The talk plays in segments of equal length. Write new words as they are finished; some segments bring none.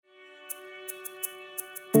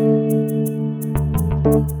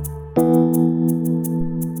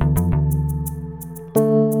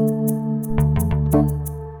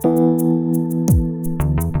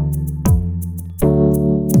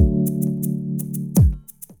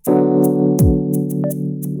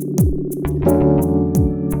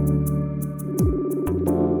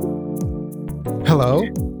Hello.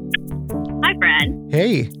 Hi, friend.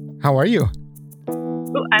 Hey, how are you?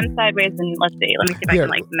 Ooh, I'm sideways, and let's see. Let me see if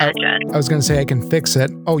I can match it. I was going to say I can fix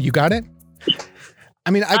it. Oh, you got it?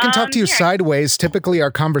 I mean, I can talk to you sideways. Typically,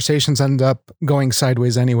 our conversations end up going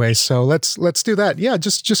sideways anyway. So let's do that. Yeah,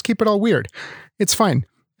 just keep it all weird. It's fine.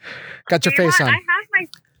 Got your face on. I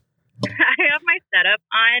have my setup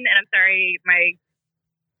on, and I'm sorry,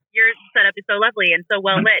 your setup is so lovely and so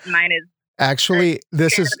well lit. Mine is actually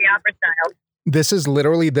this is the opera style. This is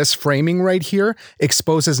literally, this framing right here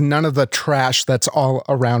exposes none of the trash that's all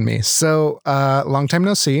around me. So, long time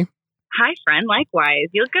no see. Hi, friend. Likewise.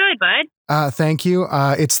 You look good, bud. Thank you.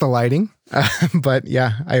 It's the lighting, but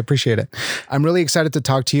yeah, I appreciate it. I'm really excited to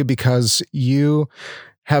talk to you because you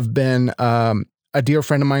have been a dear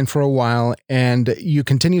friend of mine for a while, and you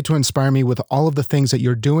continue to inspire me with all of the things that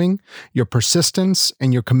you're doing, your persistence,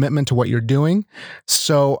 and your commitment to what you're doing.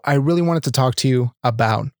 So I really wanted to talk to you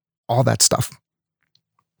about all that stuff.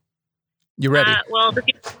 You ready? Well, friend,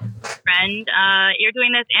 you're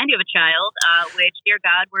doing this and you have a child, which, dear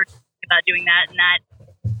God, we're about doing that, and that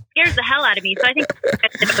scares the hell out of me. So I think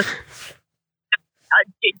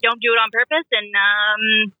don't do it on purpose, and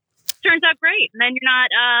turns out great. And then you're not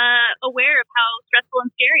aware of how stressful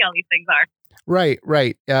and scary all these things are.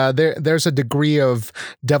 Right. There's a degree of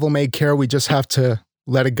devil-may care. We just have to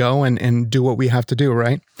let it go and do what we have to do,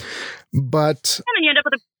 right? But and then you end up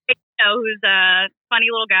with who's a funny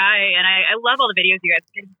little guy, and I love all the videos you guys.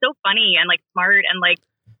 He's so funny and smart and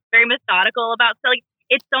very methodical about stuff.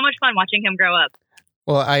 It's so much fun watching him grow up.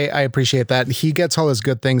 Well, I appreciate that. He gets all his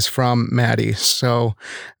good things from Maddie. So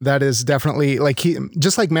that is definitely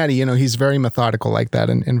just like Maddie, he's very methodical like that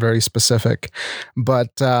and very specific.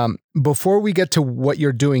 But before we get to what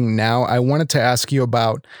you're doing now, I wanted to ask you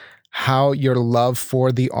about how your love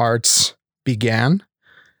for the arts began.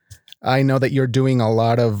 I know that you're doing a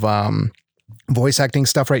lot of voice acting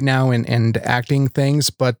stuff right now and acting things.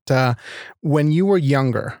 But when you were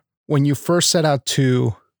younger, when you first set out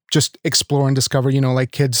to just explore and discover,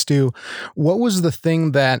 like kids do, what was the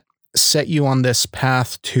thing that set you on this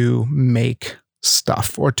path to make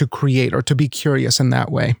stuff or to create or to be curious in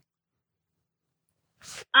that way?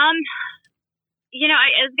 It's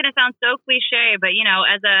going to sound so cliche, but,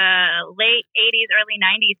 as a late 80s, early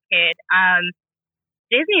 90s kid,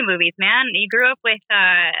 Disney movies, man. You grew up with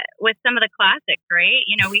some of the classics, right?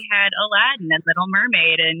 We had Aladdin and Little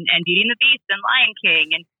Mermaid and Beauty and the Beast and Lion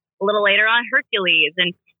King, and a little later on Hercules.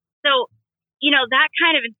 And so, that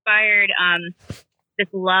kind of inspired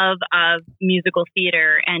this love of musical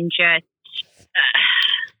theater and just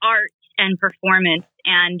art and performance.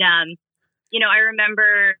 And, I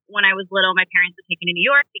remember when I was little, my parents would take me to New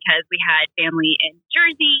York because we had family in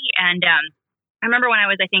Jersey. And I remember when I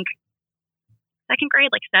was, I think, second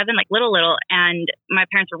grade, 7, little. And my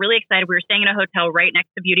parents were really excited. We were staying in a hotel right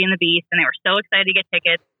next to Beauty and the Beast, and they were so excited to get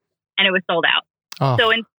tickets, and it was sold out. Oh.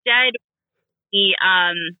 So instead, the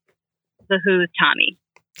Who's Tommy.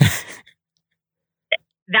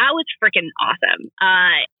 That was freaking awesome.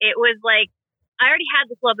 It was I already had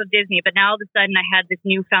this love of Disney, but now all of a sudden I had this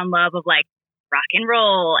newfound love of rock and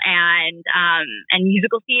roll and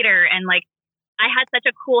musical theater, and I had such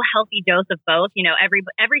a cool, healthy dose of both.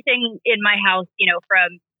 Everything in my house,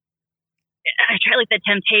 from I tried the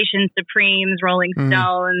Temptations, Supremes, Rolling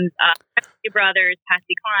Stones, Brothers,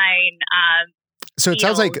 Patsy Cline. So it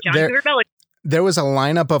sounds like there was a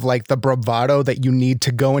lineup of the bravado that you need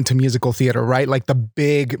to go into musical theater, right? The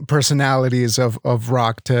big personalities of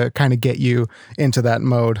rock to kind of get you into that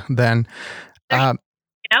mode. Then, it's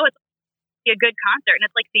a good concert, and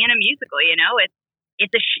it's like seeing a musical.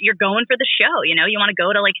 You're going for the show, you want to go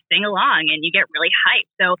to sing along, and you get really hyped.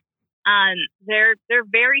 So, they're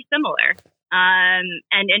very similar. And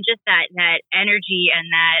just that energy and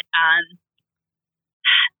that,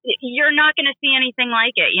 you're not going to see anything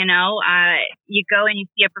like it. You go and you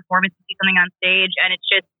see a performance, you see something on stage, and it's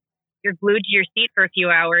just, you're glued to your seat for a few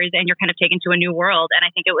hours and you're kind of taken to a new world. And I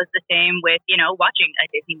think it was the same with, watching a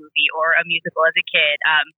Disney movie or a musical as a kid.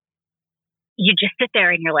 You just sit there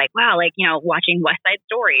and you're wow, watching West Side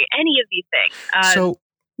Story, any of these things. So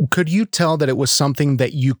could you tell that it was something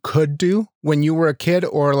that you could do when you were a kid,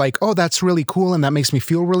 or oh, that's really cool and that makes me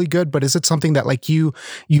feel really good? But is it something that you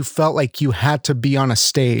felt like you had to be on a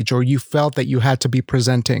stage, or you felt that you had to be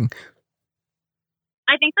presenting?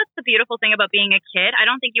 I think that's the beautiful thing about being a kid. I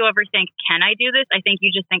don't think you ever think, can I do this? I think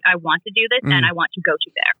you just think, I want to do this and I want to go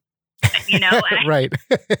to there. And right.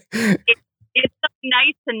 It's so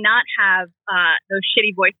nice to not have those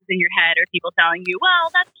shitty voices in your head or people telling you,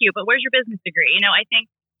 well, that's cute, but where's your business degree? I think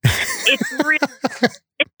it's really,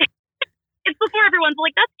 it's it's before everyone's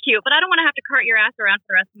like, that's cute, but I don't want to have to cart your ass around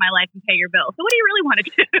for the rest of my life and pay your bill. So what do you really want to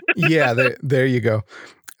do? Yeah, there you go.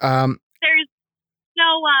 There's no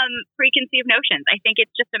preconceived notions. I think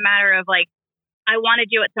it's just a matter of like, I want to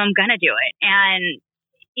do it, so I'm going to do it. And,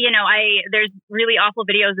 there's really awful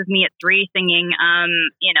videos of me at 3 singing,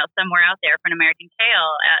 somewhere out there for An American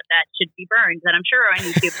Tail that should be burned, that I'm sure are on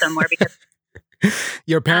YouTube somewhere because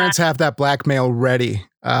your parents have that blackmail ready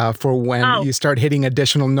for when you start hitting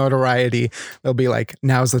additional notoriety. They'll be like,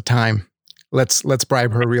 now's the time. Let's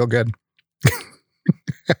bribe her real good.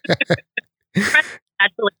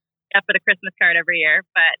 Absolutely. For the Christmas card every year,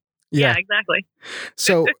 but yeah, exactly.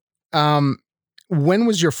 So, when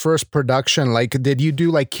was your first production? Like, did you do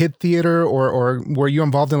like kid theater or were you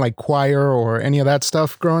involved in like choir or any of that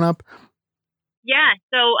stuff growing up? Yeah.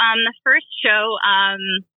 So, the first show,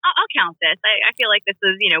 I'll count this. I feel like this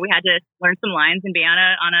is, we had to learn some lines and be on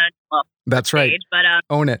a that's stage, right. But,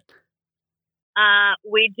 own it.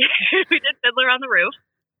 We did Fiddler on the Roof.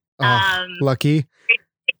 Lucky.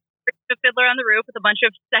 The Fiddler on the Roof with a bunch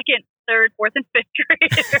of 2nd, 3rd, 4th, and 5th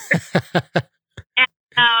graders.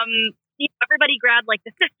 And, everybody grabbed like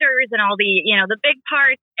the sisters and all the, the big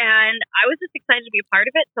parts. And I was just excited to be a part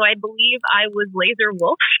of it. So I believe I was Laser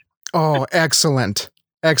Wolf. Oh, excellent.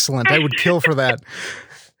 Excellent. I would kill for that.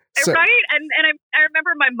 So, right? And I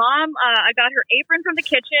remember my mom, I got her apron from the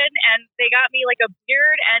kitchen and they got me like a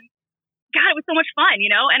beard and God, it was so much fun,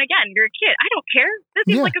 And again, you're a kid. I don't care. This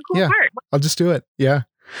seems like a cool part. I'll just do it. Yeah.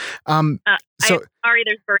 Sorry,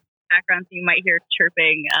 there's birds in the background, so you might hear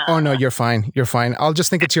chirping. Oh no, you're fine. You're fine. I'll just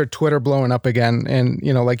think it's your Twitter blowing up again, and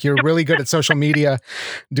like you're really good at social media,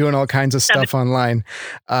 doing all kinds of stuff online.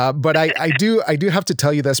 But I do have to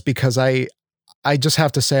tell you this because I just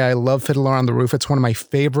have to say I love Fiddler on the Roof. It's one of my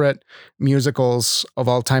favorite musicals of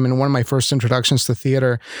all time and one of my first introductions to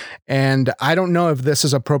theater. And I don't know if this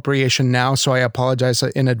is appropriation now, so I apologize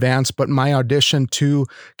in advance, but my audition to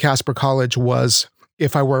Casper College was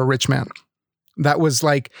If I Were a Rich Man. That was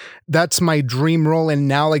like, that's my dream role. And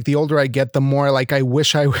now like the older I get, the more like I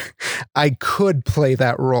wish I could play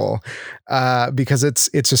that role because it's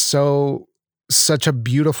just such a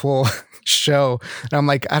beautiful show. And I'm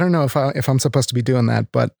like, I don't know if I'm supposed to be doing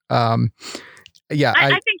that, but yeah. I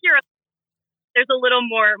think there's a little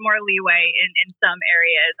more leeway in some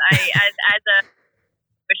areas. As a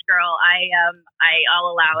Jewish girl, I'll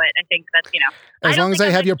allow it. I think that's, as long as I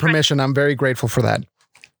have your permission, I'm very grateful for that.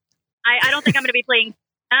 I don't think I'm going to be playing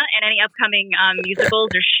in any upcoming musicals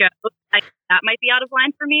or shows. That might be out of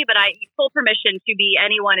line for me, but I need full permission to be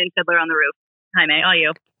anyone in Fiddler on the Roof. Jaime, all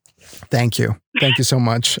you. Thank you. Thank you so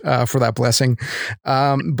much for that blessing.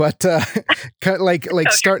 But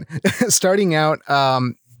starting out,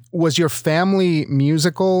 was your family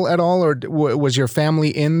musical at all, or was your family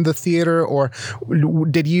in the theater, or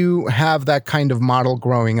did you have that kind of model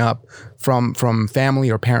growing up from family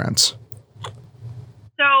or parents?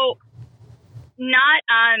 So, not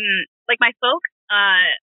like my folks,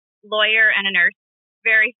 lawyer and a nurse,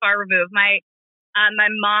 very far removed. My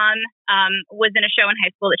mom was in a show in high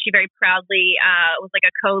school that she very proudly was like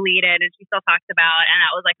a co-lead in, and she still talks about, and that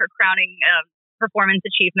was like her crowning performance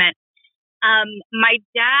achievement. My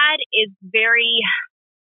dad is very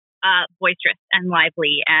boisterous and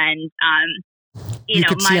lively, and you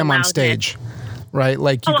could see him on stage, right?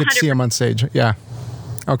 Like you could 100%. See him on stage. Yeah.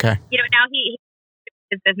 Okay. Now he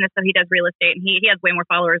his business, so he does real estate, and he has way more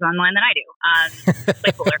followers online than I do. It's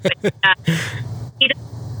way cooler. But he does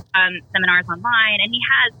seminars online, and he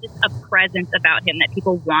has just a presence about him that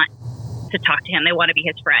people want to talk to him. They want to be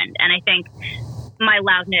his friend, and I think my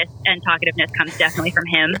loudness and talkativeness comes definitely from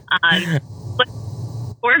him. But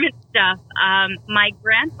performance stuff, my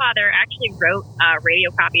grandfather actually wrote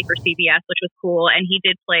radio copy for CBS, which was cool, and he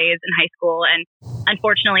did plays in high school, and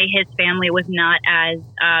unfortunately his family was not as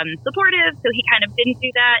supportive, so he kind of didn't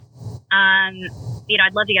do that.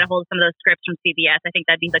 I'd love to get a hold of some of those scripts from CBS. I think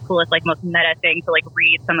that'd be the coolest, like most meta thing to like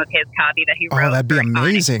read some of his copy that he wrote. Oh, that'd be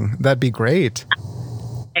amazing. Funny. That'd be great.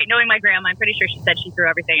 Knowing my grandma, I'm pretty sure she said she threw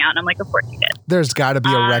everything out. And I'm like, of course you did. There's got to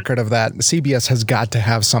be a record of that. CBS has got to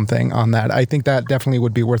have something on that. I think that definitely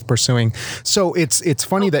would be worth pursuing. So it's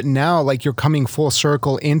funny that now, like, you're coming full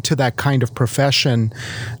circle into that kind of profession.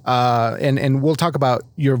 And we'll talk about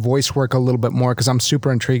your voice work a little bit more because I'm super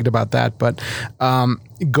intrigued about that. But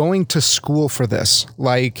going to school for this,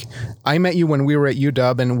 like, I met you when we were at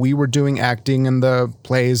UW and we were doing acting and the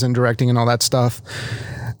plays and directing and all that stuff.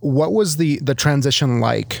 What was the transition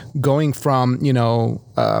like going from,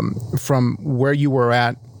 from where you were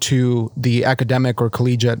at to the academic or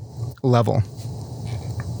collegiate level?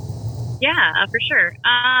 Yeah, for sure.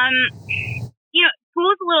 School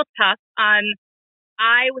is a little tough.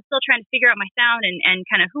 I was still trying to figure out my sound and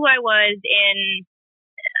kind of who I was in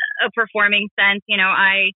a performing sense. You know,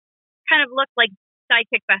 I kind of looked like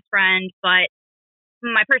sidekick best friend, but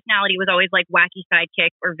my personality was always like wacky sidekick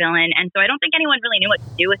or villain. And so I don't think anyone really knew what to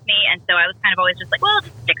do with me. And so I was kind of always just like, well,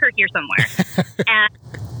 just stick her here somewhere. And,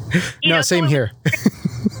 no, same here.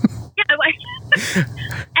 Yeah.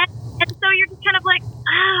 And so you're just kind of like,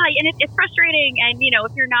 and it's frustrating. And, you know,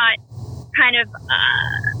 if you're not kind of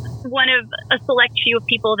one of a select few of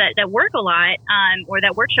people that work a lot or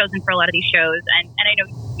that were chosen for a lot of these shows, and I know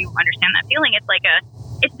you understand that feeling,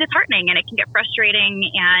 it's disheartening and it can get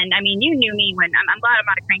frustrating. And I mean, you knew me when I'm glad I'm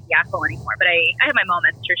not a cranky asshole anymore, but I have my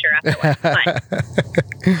moments for sure afterwards.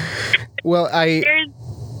 But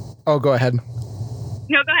oh, go ahead.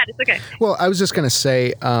 No, go ahead. It's okay. Well, I was just going to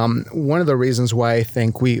say, one of the reasons why I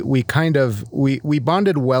think we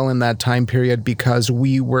bonded well in that time period because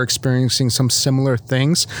we were experiencing some similar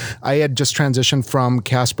things. I had just transitioned from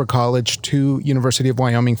Casper College to University of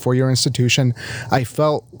Wyoming, four-year institution. I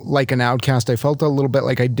felt like an outcast. I felt a little bit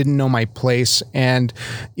like I didn't know my place. And,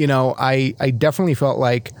 you know, I definitely felt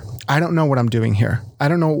like I don't know what I'm doing here. I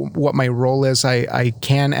don't know what my role is. I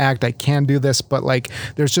can act, I can do this, but like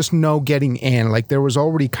there's just no getting in. Like there was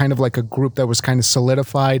already kind of like a group that was kind of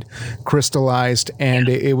solidified, crystallized, and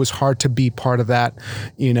it was hard to be part of that,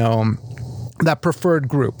 you know, that preferred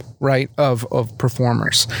group, right, of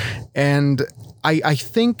performers. And I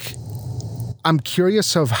think I'm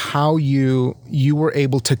curious of how you were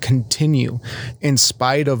able to continue in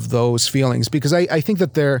spite of those feelings, because I think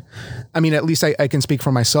that at least I can speak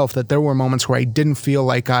for myself, that there were moments where I didn't feel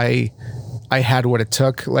like I had what it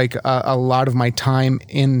took. Like a lot of my time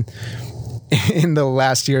in the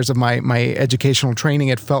last years of my educational training,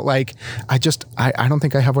 it felt like I don't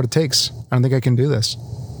think I have what it takes. I don't think I can do this.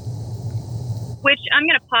 Which I'm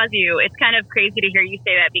going to pause you. It's kind of crazy to hear you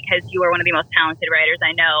say that because you are one of the most talented writers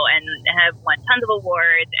I know and have won tons of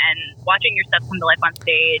awards, and watching your stuff come to life on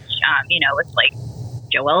stage, you know, with like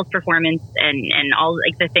Joelle's performance and all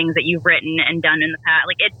like the things that you've written and done in the past.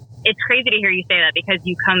 Like it's crazy to hear you say that because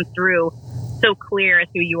you come through so clear as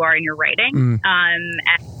who you are in your writing, and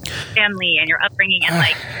family and your upbringing and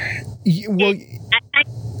like,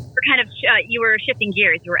 kind of you were shifting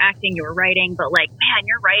gears, you were acting, you were writing, but like, man,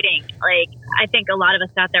 you're writing. Like, I think a lot of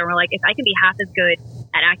us out there were like, if I can be half as good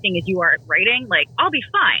at acting as you are at writing, like I'll be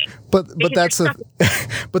fine. But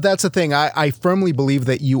that's the thing. I firmly believe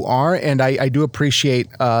that you are, and I do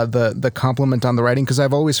appreciate the compliment on the writing, because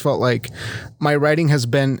I've always felt like my writing has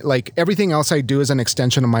been like everything else I do is an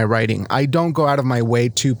extension of my writing. I don't go out of my way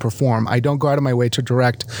to perform. I don't go out of my way to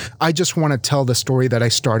direct. I just want to tell the story that I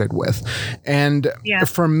started with. And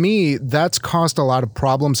for me, that's caused a lot of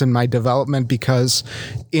problems in my development, because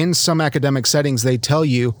in some academic settings, they tell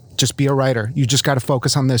you, just be a writer. You just got to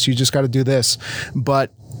focus on this. You just got to do this.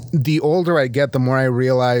 But the older I get, the more I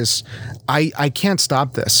realize I can't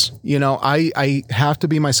stop this. You know, I have to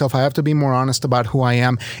be myself. I have to be more honest about who I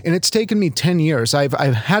am. And it's taken me 10 years. I've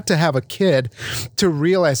had to have a kid to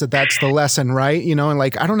realize that that's the lesson, right? You know, and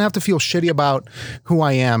like, I don't have to feel shitty about who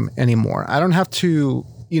I am anymore. I don't have to,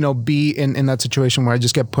 you know, be in that situation where I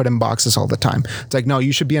just get put in boxes all the time. It's like, no,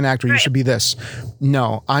 you should be an actor. You should be this.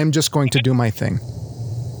 No, I'm just going to do my thing.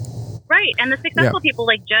 Right. And the successful people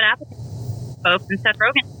like Judd Apatow folks and Seth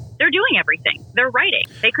Rogen, they're doing everything. They're writing.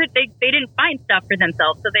 They didn't find stuff for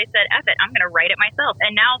themselves. So they said, F it, I'm going to write it myself.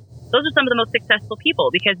 And now those are some of the most successful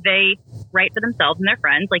people because they write for themselves and their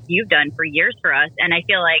friends like you've done for years for us. And I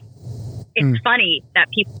feel like it's funny that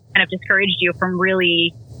people kind of discouraged you from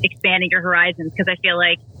really expanding your horizons, because I feel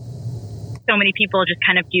like so many people just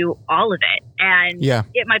kind of do all of it. And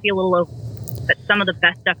it might be a little over, but some of the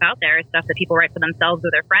best stuff out there is stuff that people write for themselves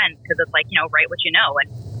or their friends, because it's like, you know, write what you know, and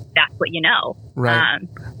that's what you know. Right.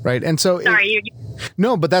 Right. And so, sorry,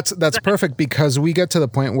 no, but that's perfect, because we get to the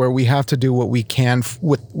point where we have to do what we can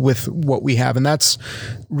with what we have. And that's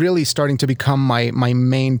really starting to become my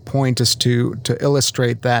main point, is to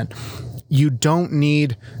illustrate that you don't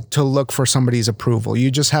need to look for somebody's approval. You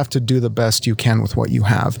just have to do the best you can with what you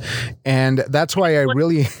have. And that's why I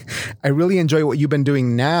really enjoy what you've been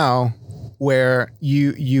doing now, where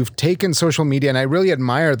you've taken social media, and I really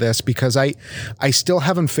admire this, because I still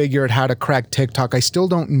haven't figured how to crack TikTok. I still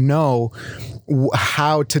don't know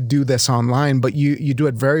how to do this online, but you do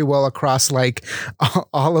it very well across like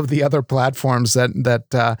all of the other platforms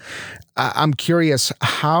that I'm curious,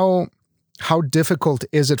 how difficult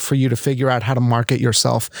is it for you to figure out how to market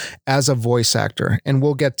yourself as a voice actor? And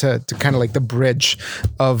we'll get to kind of like the bridge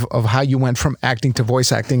of how you went from acting to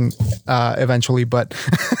voice acting eventually. But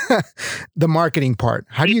the marketing part,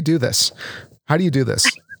 how do you do this?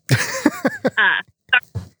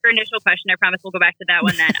 your initial question, I promise we'll go back to that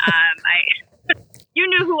one then. You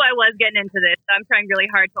knew who I was getting into this, so I'm trying really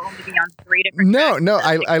hard to only be on 3 different. No,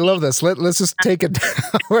 I love this. Let's just take it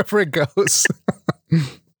wherever it goes.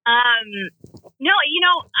 No,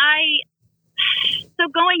 so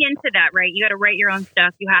going into that, right, you got to write your own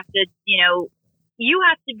stuff. You have to, you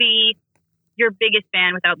have to be your biggest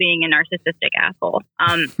fan without being a narcissistic asshole.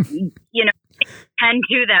 You can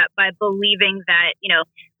do that by believing that,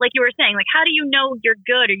 like you were saying, like, how do you know you're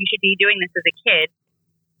good or you should be doing this as a kid?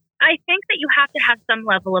 I think that you have to have some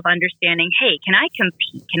level of understanding. Hey, can I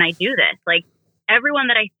compete? Can I do this? Like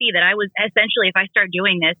everyone that I see that I was essentially, if I start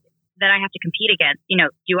doing this, that I have to compete against,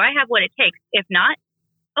 do I have what it takes? If not,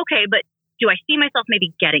 okay, but do I see myself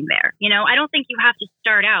maybe getting there? I don't think you have to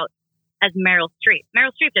start out as Meryl Streep.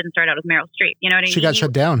 Meryl Streep didn't start out as Meryl Streep. You know what I mean? She got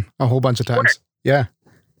shut down a whole bunch of times. Yeah.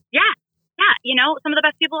 Yeah. Some of the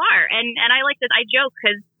best people are. And I like this. I joke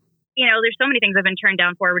because, there's so many things I've been turned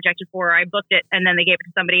down for, rejected for. I booked it and then they gave it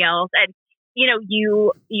to somebody else. And,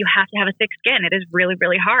 you have to have a thick skin. It is really,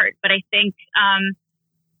 really hard. But I think,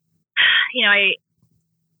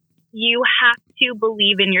 you have to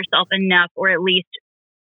believe in yourself enough, or at least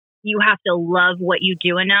you have to love what you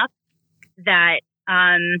do enough that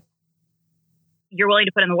you're willing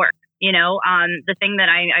to put in the work. The thing that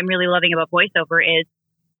I'm really loving about voiceover is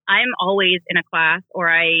I'm always in a class, or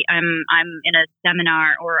I'm in a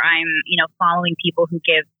seminar, or I'm following people who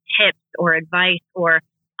give tips or advice, or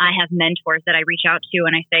I have mentors that I reach out to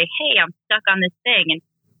and I say, hey, I'm stuck on this thing. And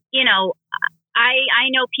I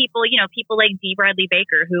know people, people like D. Bradley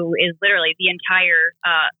Baker, who is literally the entire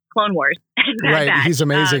Clone Wars. Right. He's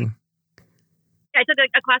amazing. I took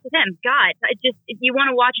a class with him. God, if you want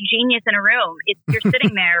to watch genius in a room, you're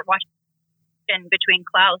sitting there watching between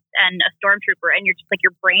Klaus and a stormtrooper, and you're just like,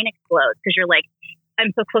 your brain explodes because you're like,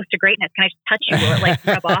 I'm so close to greatness. Can I just touch you? Will it like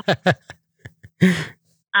rub off? But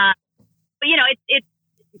it's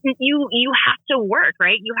you have to work,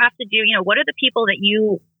 right? You have to do, what are the people that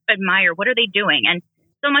you admire? What are they doing? And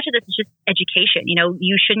so much of this is just education.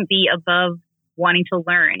 You shouldn't be above wanting to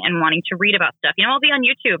learn and wanting to read about stuff. I'll be on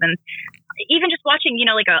YouTube and even just watching,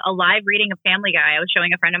 like a live reading of Family Guy. I was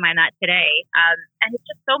showing a friend of mine that today. And it's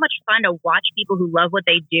just so much fun to watch people who love what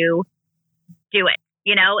they do it.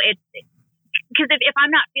 It's because if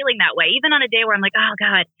I'm not feeling that way, even on a day where I'm like, oh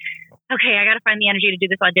God, okay, I got to find the energy to do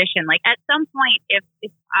this audition. Like at some point,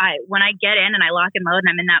 when I get in and I lock in mode and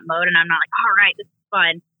I'm in that mode and I'm not like, all right, this is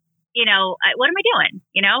fun. What am I doing?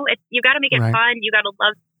 You got to make it fun. You got to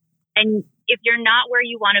love. And if you're not where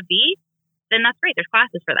you want to be, then that's great. There's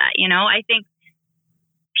classes for that. I think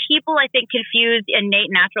people, confuse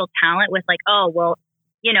innate natural talent with like, oh, well,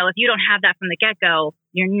 if you don't have that from the get-go,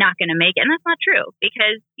 you're not going to make it. And that's not true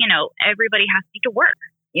because, everybody has to work,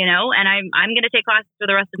 and I'm going to take classes for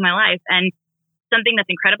the rest of my life. And something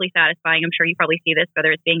that's incredibly satisfying, I'm sure you probably see this,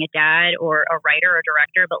 whether it's being a dad or a writer or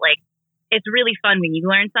director, but like, it's really fun when you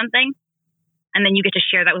learn something and then you get to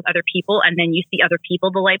share that with other people, and then you see other people,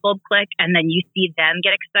 the light bulb click, and then you see them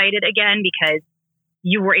get excited again because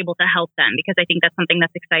you were able to help them. Because I think that's something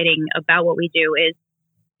that's exciting about what we do is,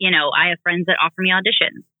 I have friends that offer me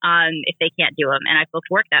auditions if they can't do them, and I've booked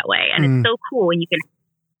work that way. And it's so cool when you can,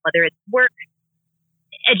 whether it's work,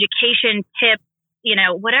 education, tips,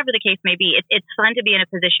 whatever the case may be, it's fun to be in a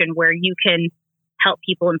position where you can help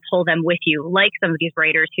people and pull them with you, like some of these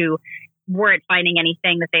writers who weren't finding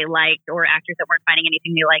anything that they liked, or actors that weren't finding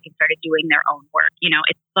anything they like and started doing their own work.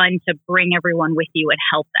 It's fun to bring everyone with you and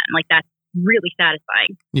help them. Like that's really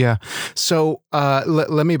satisfying. Yeah. So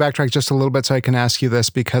let me backtrack just a little bit so I can ask you this,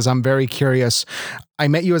 because I'm very curious. I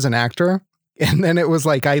met you as an actor. And then it was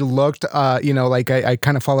like, I looked, I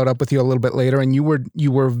kind of followed up with you a little bit later, and you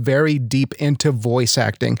were very deep into voice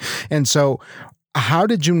acting. And so how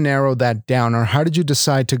did you narrow that down, or how did you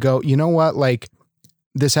decide to go, you know what, like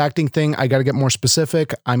this acting thing, I got to get more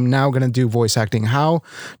specific. I'm now going to do voice acting. How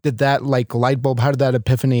did that light bulb, how did that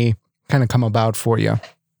epiphany kind of come about for you?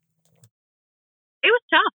 It was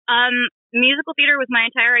tough. Musical theater was my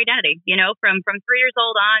entire identity, from 3 years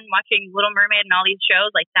old on, watching Little Mermaid and all these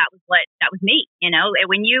shows, like that was me, I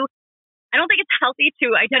don't think it's healthy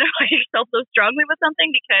to identify yourself so strongly with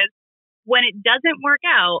something, because when it doesn't work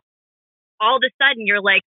out, all of a sudden you're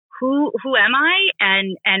like, who am I?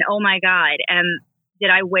 And oh my God, did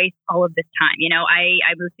I waste all of this time?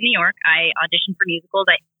 I moved to New York. I auditioned for musicals.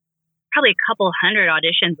 Probably a couple hundred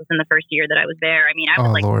auditions within the first year that I was there. I mean, I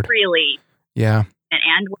was Lord. Really, yeah,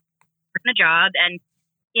 and working a job, and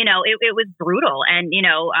it was brutal. And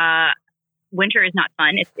winter is not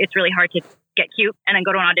fun. It's really hard to get cute and then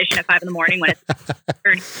go to an audition at 5 a.m. when it's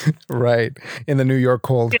 30. Right, in the New York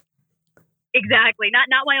cold. Exactly.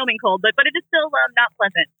 Not Wyoming cold, but it is still not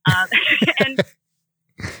pleasant. And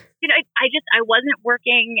I wasn't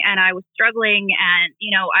working and I was struggling, and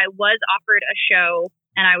I was offered a show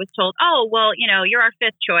and I was told, oh well, you're our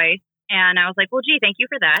fifth choice, and I was like, well, gee, thank you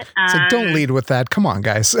for that. It's like, don't lead with that. Come on,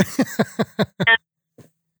 guys.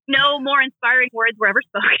 No more inspiring words were ever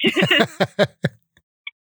spoken.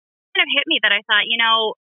 Kind of hit me that I thought,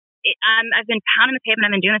 I've been pounding the pavement.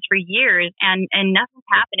 I've been doing this for years, and nothing's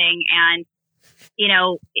happening. And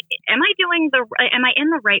am I in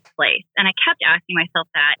the right place? And I kept asking myself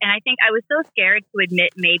that. And I think I was so scared to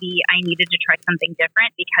admit maybe I needed to try something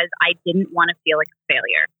different because I didn't want to feel like a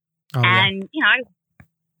failure. Oh, and I was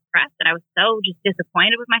depressed, and I was so just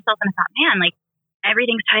disappointed with myself. And I thought, man, like,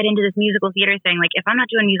 everything's tied into this musical theater thing. Like, if I'm not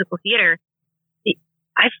doing musical theater,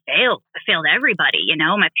 I failed. I failed everybody.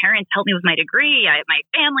 My parents helped me with my degree. My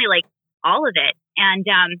family, like, all of it. And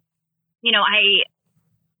I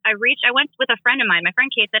went with a friend of mine. My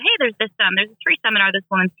friend Kate said, hey, there's a free seminar this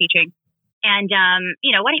woman's teaching. And,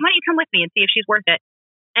 why don't you come with me and see if she's worth it?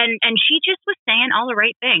 And she just was saying all the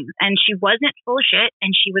right things, and she wasn't full of shit,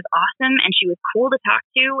 and she was awesome, and she was cool to talk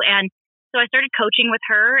to. And so I started coaching with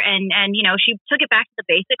her, and she took it back to the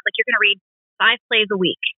basics. Like, you're going to read 5 plays a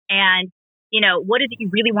week. And, what is it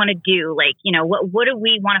you really want to do? Like, what do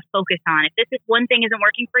we want to focus on? If this one thing isn't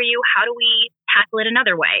working for you, how do we tackle it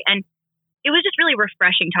another way? And it was just really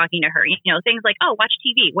refreshing talking to her. Things like, oh, watch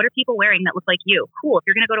TV. What are people wearing that look like you? Cool. If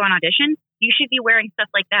you're going to go to an audition, you should be wearing stuff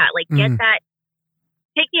like that. Like, get that,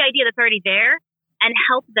 take the idea that's already there and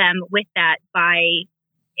help them with that by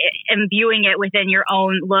imbuing it within your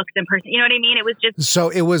own looks and person. You know what I mean? It was just all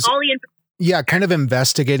the information. Yeah, kind of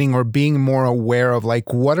investigating or being more aware of,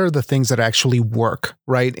 like, what are the things that actually work,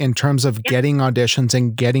 right? In terms of getting auditions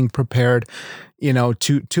and getting prepared,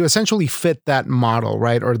 to essentially fit that model,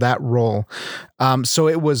 right? Or that role. So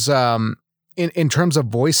it was, in terms of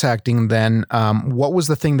voice acting then, what was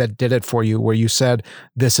the thing that did it for you where you said,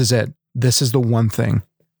 this is it, this is the one thing?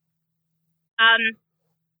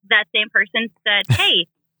 That same person said, hey,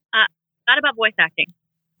 thought about voice acting.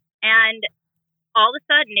 And all of a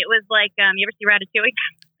sudden, it was like, you ever see Ratatouille?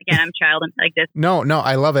 Again, I'm a child. I'm like this. No,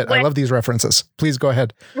 I love it. I love these references. Please go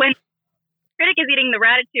ahead. When Critic is eating the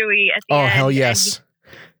Ratatouille at the end. Oh, hell yes.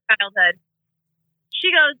 Childhood.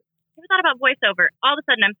 She goes, ever thought about voiceover? All of a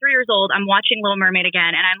sudden, I'm 3 years old. I'm watching Little Mermaid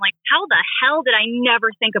again. And I'm like, how the hell did I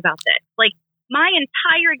never think about this? Like, my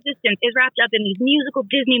entire existence is wrapped up in these musical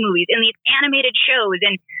Disney movies, in these animated shows,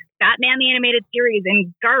 and Batman the Animated Series,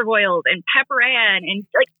 and Gargoyles, and Pepper Ann, and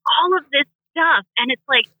like all of this stuff. And it's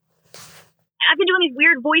like, I've been doing these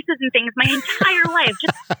weird voices and things my entire life,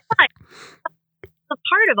 just a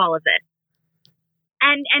part of all of this.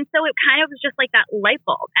 And so it kind of was just like that light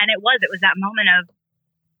bulb. And it was that moment of,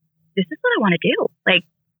 this is what I want to do. Like,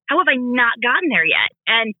 how have I not gotten there yet?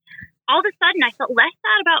 And all of a sudden I felt less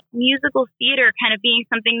sad about musical theater kind of being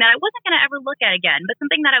something that I wasn't going to ever look at again, but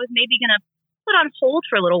something that I was maybe going to put on hold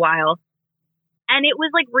for a little while. And it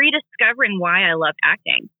was like rediscovering why I loved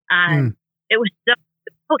acting. It was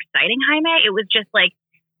so exciting, Jaime. It was just like,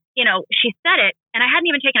 she said it, and I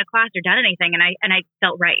hadn't even taken a class or done anything, and I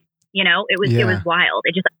felt right. It was wild.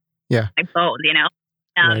 It just my bones.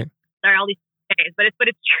 Right. Sorry, all these days, but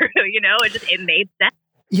it's true. It made sense.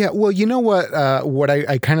 Yeah, well, you know what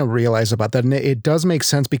I kind of realized about that, and it does make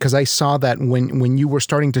sense because I saw that when you were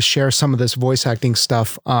starting to share some of this voice acting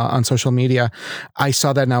stuff on social media, I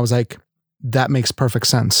saw that and I was like, that makes perfect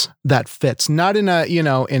sense. That fits. Not in a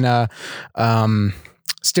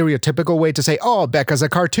stereotypical way to say, oh, Becca's a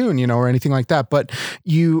cartoon, or anything like that, but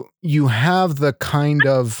you have the kind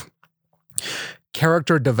of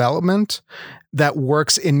character development that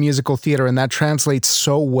works in musical theater, and that translates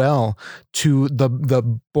so well to the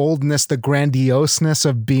boldness, the grandioseness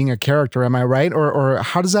of being a character. Am I right? Or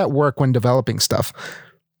how does that work when developing stuff?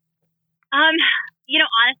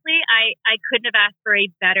 Honestly, I couldn't have asked for a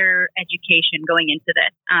better education going into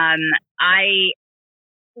this.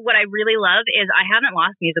 What I really love is I haven't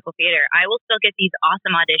lost musical theater. I will still get these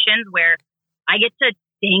awesome auditions where I get to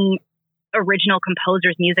sing original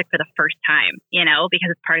composer's music for the first time, because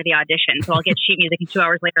it's part of the audition. So I'll get sheet music and 2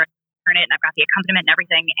 hours later I turn it and I've got the accompaniment and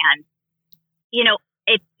everything. And,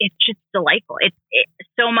 it's just delightful.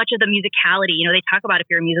 It's so much of the musicality, they talk about if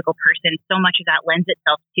you're a musical person, so much of that lends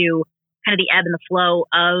itself to kind of the ebb and the flow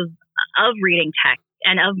of reading text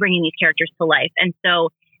and of bringing these characters to life. And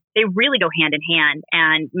so they really go hand in hand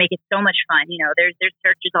and make it so much fun. There's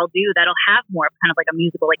characters I'll do that'll have more of kind of like a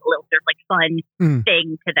musical, like a little sort of like fun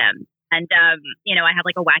thing to them. And, I have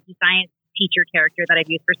like a wacky science teacher character that I've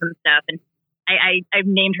used for some stuff. And I've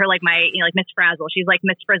named her like my, like Miss Frazzle. She's like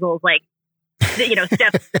Miss Frizzle's like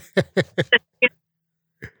step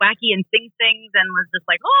wacky and sing things and was just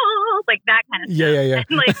like, oh, like that kind of stuff. Yeah.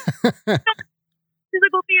 And like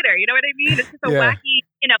musical theater, you know what I mean? It's just a wacky,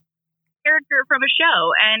 character from a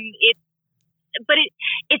show, and but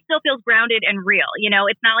it still feels grounded and real.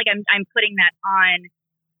 It's not like I'm putting that on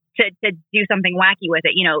to do something wacky with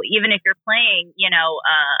it. Even if you're playing,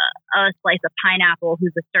 a slice of pineapple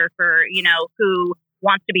who's a surfer, who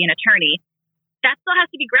wants to be an attorney, that still has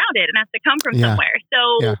to be grounded and has to come from somewhere.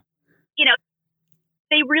 So,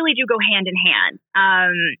 they really do go hand in hand.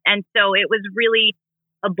 And so it was really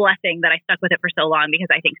a blessing that I stuck with it for so long, because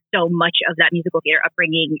I think so much of that musical theater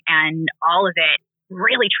upbringing and all of it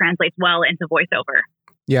really translates well into voiceover.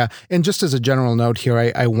 Yeah. And just as a general note here,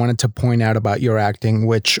 I wanted to point out about your acting,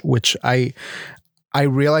 which I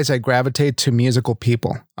realize I gravitate to musical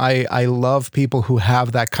people. I love people who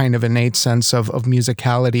have that kind of innate sense of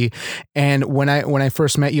musicality. And when I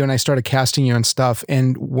first met you and I started casting you and stuff,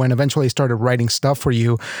 and when eventually I started writing stuff for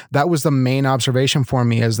you, that was the main observation for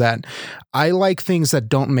me, is that I like things that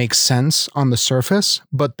don't make sense on the surface,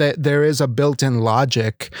 but that there is a built-in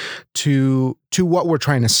logic to what we're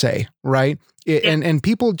trying to say, right? And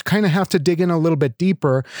people kind of have to dig in a little bit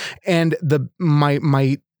deeper. And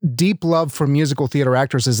my deep love for musical theater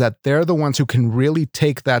actors is that they're the ones who can really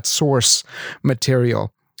take that source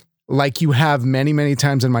material, like you have many, many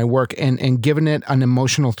times in my work, and given it an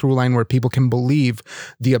emotional through line where people can believe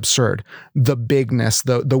the absurd, the bigness,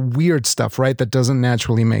 the weird stuff, right? That doesn't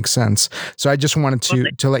naturally make sense. So I just wanted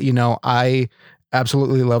to let you know, I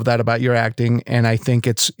absolutely love that about your acting, and I think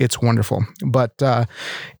it's wonderful. But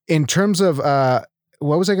in terms of,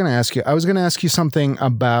 what was I going to ask you? I was going to ask you something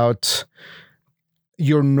about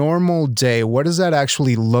your normal day. What does that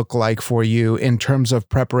actually look like for you in terms of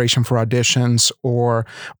preparation for auditions, or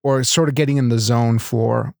sort of getting in the zone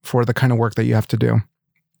for the kind of work that you have to do?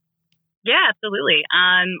 Yeah, absolutely.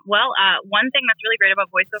 One thing that's really great about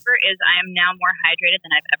voiceover is I am now more hydrated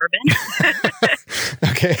than I've ever been.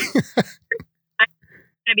 Okay.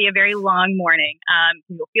 It's going to be a very long morning.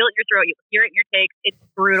 You'll feel it in your throat. You'll hear it in your takes. It's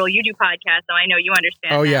brutal. You do podcasts, so I know you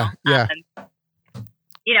understand. Oh, now. Yeah. And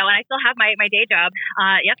I still have my day job.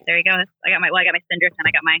 Yep, there you go. I got my Cindrus, and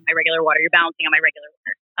I got my regular water. You're balancing on my regular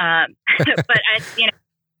water. But I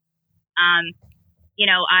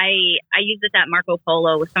use this at Marco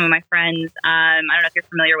Polo with some of my friends. I don't know if you're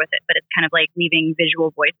familiar with it, but it's kind of like leaving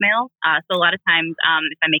visual voicemail. So a lot of times,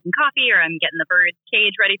 if I'm making coffee or I'm getting the bird's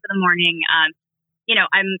cage ready for the morning, I'm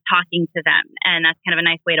talking to them, and that's kind of a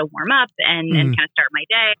nice way to warm up and kind of start my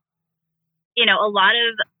day. A lot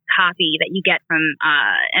of copy that you get from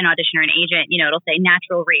an audition or an agent, it'll say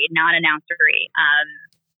natural read, non-announcer read.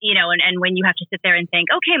 And when you have to sit there and think,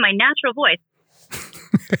 okay, my natural voice,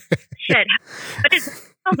 shit, what is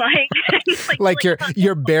like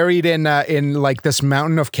you're buried in like this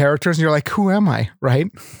mountain of characters, and you're like, who am I, right?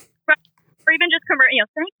 Or even just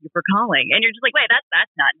thank you for calling, and you're just like, wait,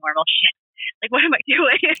 that's not normal shit. Like, what am I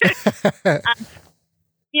doing?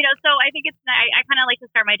 So I think I kind of like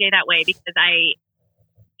to start my day that way, because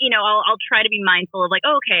I'll try to be mindful of like,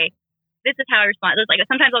 oh, okay, this is how I respond. There's like,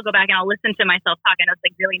 sometimes I'll go back and I'll listen to myself talk. I know it's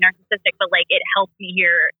like really narcissistic, but like it helps me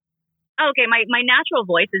hear, oh, okay, my natural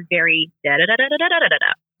voice is very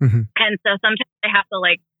da-da-da-da-da-da-da-da. And so sometimes I have to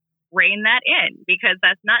like rein that in, because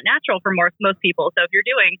that's not natural for most people. So if you're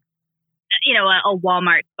doing, a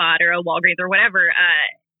Walmart spot or a Walgreens or whatever,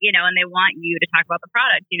 and they want you to talk about the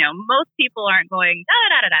product, most people aren't going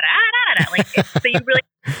da-da-da-da-da-da-da. Like, so you really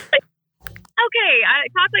like, okay, I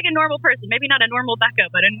talk like a normal person, maybe not a normal Becca,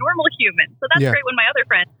 but a normal human. So that's great when my other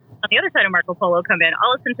friends on the other side of Marco Polo come in.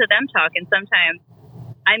 I'll listen to them talk, and sometimes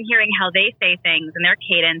I'm hearing how they say things and their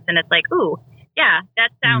cadence, and it's like, ooh, yeah,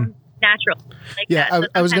 that sounds natural. Like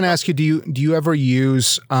I was going to ask you, do you ever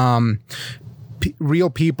use real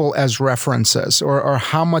people as references, or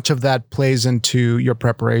how much of that plays into your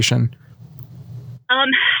preparation?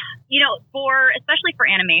 Especially for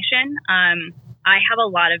animation, I have a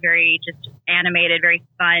lot of very just animated, very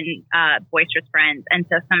fun, boisterous friends. And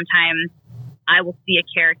so sometimes I will see a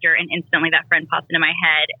character and instantly that friend pops into my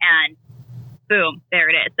head and boom, there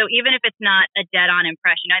it is. So even if it's not a dead on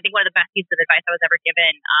impression, I think one of the best pieces of advice I was ever given,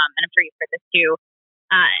 and I'm sure you've heard this too,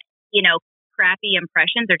 crappy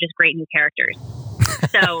impressions are just great new characters.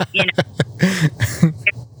 So,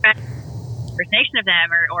 impersonation of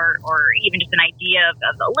them or even just an idea of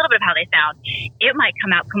a little bit of how they sound, it might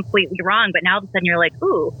come out completely wrong, but now all of a sudden you're like,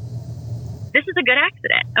 ooh, this is a good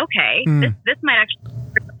accident. Okay, this might actually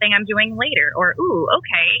be something I'm doing later. Or, ooh,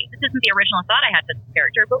 okay, this isn't the original thought I had for this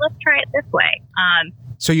character, but let's try it this way.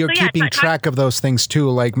 So you're keeping track of those things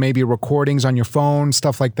too, like maybe recordings on your phone,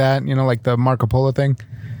 stuff like that, like the Marco Polo thing?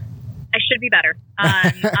 I should be better.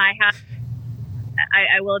 I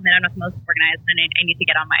will admit I'm not the most organized, and I need to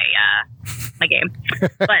get on my game.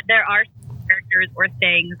 But there are characters or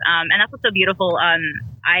things, and that's what's so beautiful.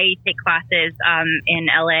 I take classes in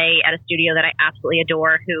LA at a studio that I absolutely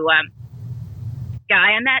adore. Who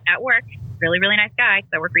guy I met at work, really nice guy.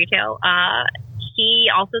 'Cause I work retail. He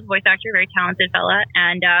also is a voice actor, very talented fella,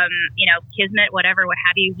 and kismet, whatever, what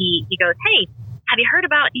have you. He goes, hey, have you heard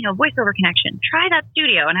about VoiceOver Connection? Try that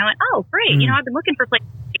studio. And I went, oh, great. I've been looking for places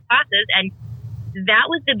to take classes, and that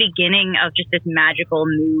was the beginning of just this magical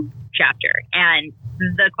new chapter. And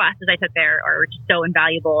the classes I took there are just so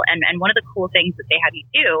invaluable. And one of the cool things that they have you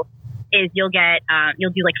do is you'll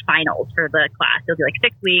do like finals for the class. You'll do like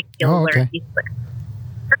 6 weeks. You'll learn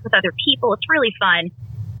work with other people. It's really fun.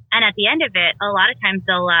 And at the end of it, a lot of times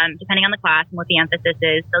they'll, depending on the class and what the emphasis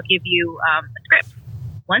is, they'll give you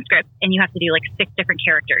one script, and you have to do like 6 different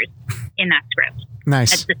characters in that script.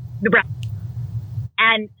 Nice.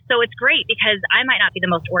 And so it's great because I might not be the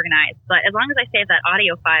most organized, but as long as I save that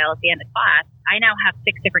audio file at the end of class, I now have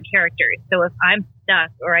 6 different characters. So if I'm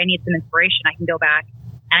stuck or I need some inspiration, I can go back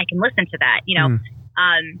and I can listen to that.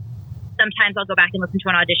 Sometimes I'll go back and listen to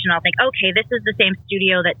an audition and I'll think, okay, this is the same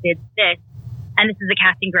studio that did this. And this is the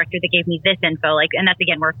casting director that gave me this info. And that's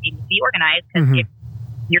again where you need to be organized, because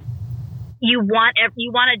you want to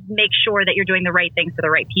make sure that you're doing the right things for the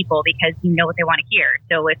right people, because you know what they want to hear.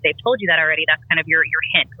 So if they've told you that already, that's kind of your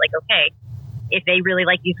hint. Like, okay, if they really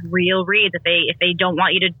like these real reads, if they don't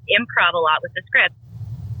want you to improv a lot with the script,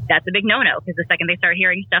 that's a big no-no, because the second they start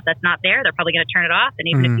hearing stuff that's not there, they're probably going to turn it off. And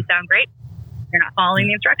even if you sound great, you're not following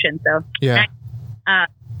the instructions. So yeah.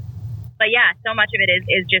 But yeah, so much of it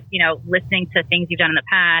is just, listening to things you've done in the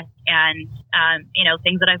past and,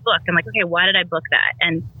 things that I've booked. I'm like, okay, why did I book that?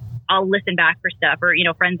 And I'll listen back for stuff, or,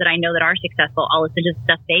 friends that I know that are successful, I'll listen to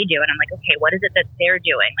stuff they do. And I'm like, okay, what is it that they're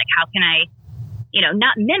doing? Like, how can I,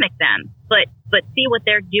 not mimic them, but see what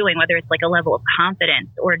they're doing, whether it's like a level of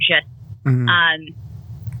confidence or just,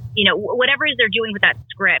 whatever it is they're doing with that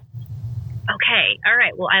script. Okay. All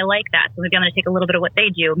right. Well, I like that. So maybe I'm going to take a little bit of what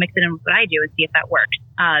they do, mix it in with what I do, and see if that works.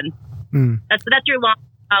 That's your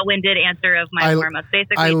long-winded answer of my warm-up.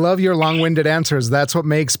 Basically, I love your long-winded answers. That's what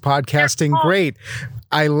makes podcasting great.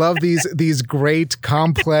 I love these great,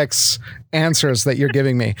 complex answers that you're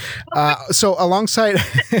giving me. So alongside,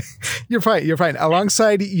 you're fine.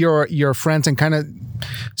 Alongside your friends and kind of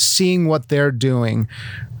seeing what they're doing,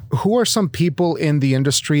 who are some people in the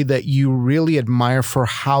industry that you really admire for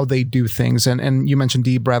how they do things? And you mentioned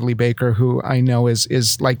D. Bradley Baker, who I know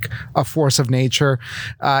is like a force of nature.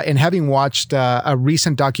 And having watched a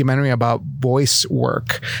recent documentary about voice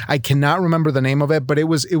work, I cannot remember the name of it, but it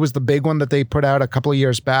was the big one that they put out a couple of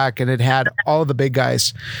years back, and it had all of the big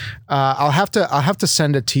guys. I'll have to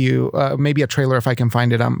send it to you, maybe a trailer if I can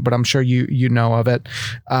find it. But I'm sure you know of it.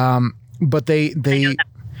 But they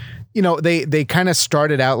they kind of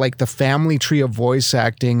started out like the family tree of voice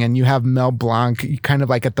acting, and you have Mel Blanc kind of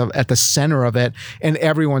like at the center of it, and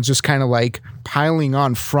everyone's just kind of like piling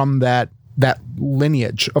on from that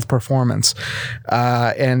lineage of performance.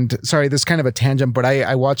 And sorry, this is kind of a tangent, but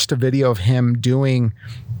I watched a video of him doing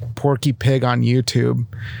Porky Pig on YouTube.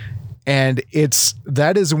 And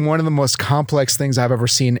that is one of the most complex things I've ever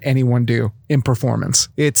seen anyone do in performance.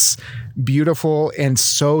 It's beautiful and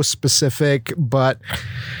so specific, but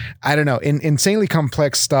I don't know, insanely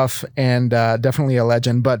complex stuff, and definitely a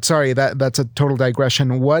legend. But sorry, that's a total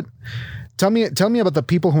digression. Tell me about the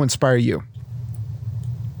people who inspire you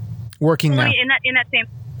working now. In that same,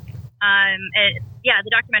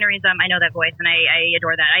 the documentaries. I know that voice, and I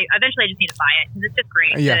adore that. I just need to buy it because it's just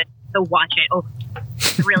great to watch it. Oh,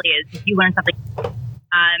 it really is. You learn something.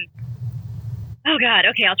 Oh God.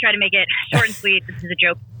 Okay, I'll try to make it short and sweet. This is a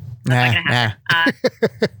joke. That's not gonna happen.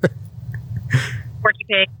 Porky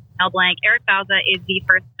Pig, Mel Blanc. Eric Bauza is the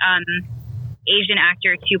first Asian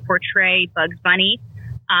actor to portray Bugs Bunny.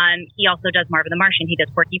 He also does Marvin the Martian. He does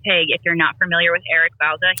Porky Pig. If you're not familiar with Eric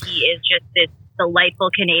Bauza, he is just this delightful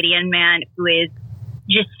Canadian man who is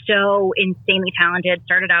just so insanely talented.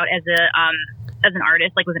 Started out as an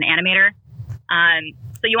artist, like was an animator.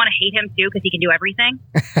 So you want to hate him too because he can do everything.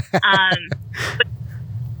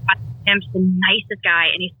 But him just the nicest guy,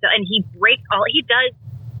 and he does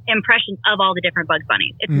impressions of all the different Bugs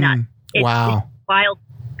Bunnies. It's nuts. It's wild.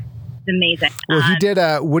 It's amazing. Well, he did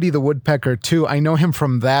Woody the Woodpecker too. I know him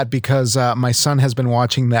from that because my son has been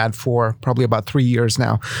watching that for probably about 3 years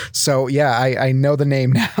now. So yeah, I know the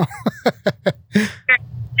name now. It's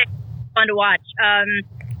fun to watch.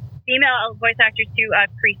 Female voice actors too.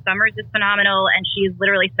 Cree Summers is phenomenal, and she's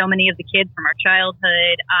literally so many of the kids from our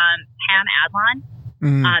childhood. Pam Adlon.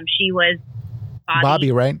 She was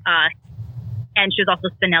Bobby, right? and she was also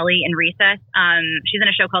Spinelli in Recess. She's in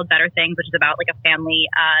a show called Better Things, which is about like a family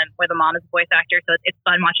where the mom is a voice actor. So it's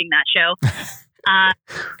fun watching that show.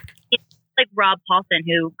 Like Rob Paulson,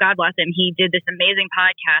 who, God bless him, he did this amazing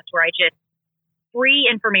podcast where I just free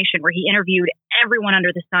information where he interviewed everyone under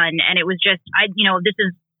the sun. And it was just, this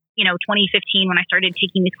is, 2015 when I started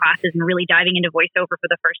taking these classes and really diving into voiceover for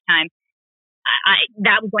the first time.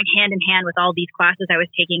 That was going hand in hand with all these classes I was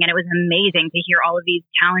taking. And it was amazing to hear all of these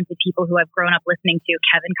talented people who I've grown up listening to.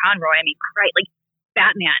 Kevin Conroy, I mean, like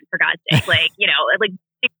Batman, for God's sake, like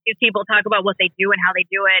these people talk about what they do and how they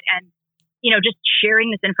do it. And, just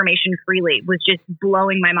sharing this information freely was just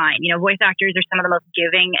blowing my mind. Voice actors are some of the most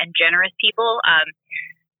giving and generous people.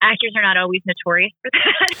 Actors are not always notorious for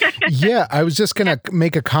that. Yeah, I was just going to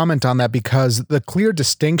make a comment on that because the clear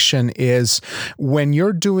distinction is when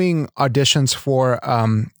you're doing auditions for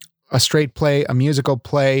a straight play, a musical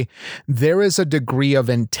play, there is a degree of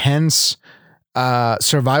intense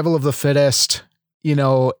survival of the fittest.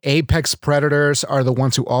 Apex predators are the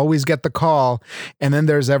ones who always get the call, and then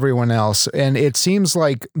there's everyone else. And it seems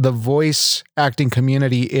like the voice acting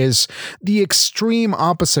community is the extreme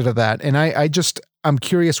opposite of that. And I'm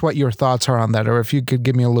curious what your thoughts are on that, or if you could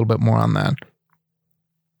give me a little bit more on that.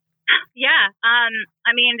 Yeah.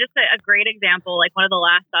 Just a great example, like one of the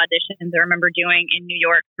last auditions I remember doing in New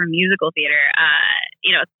York for musical theater,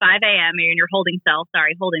 it's 5 a.m. You're in your holding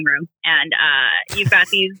room. And you've got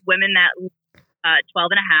these women that 12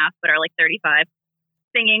 and a half, but are like 35,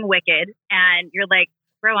 singing Wicked. And you're like,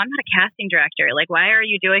 bro, I'm not a casting director. Like, why are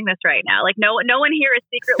you doing this right now? Like, no one here is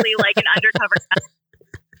secretly like an undercover.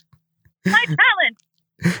 My talent.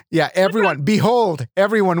 Yeah, everyone, behold,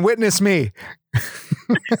 everyone, witness me.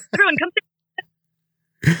 Everyone, come see.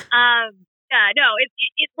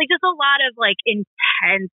 It's like just a lot of like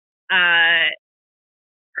intense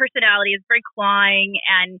personality. It's very clawing,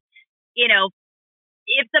 and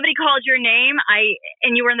if somebody called your name,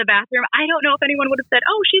 and you were in the bathroom, I don't know if anyone would have said,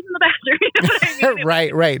 "Oh, she's in the bathroom." You know what I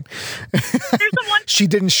mean? Right. There's someone. She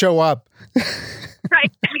didn't show up.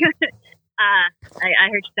 Right. I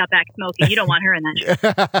heard she got back smoking. You don't want her in that.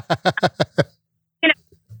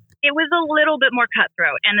 It was a little bit more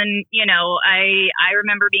cutthroat. And then, I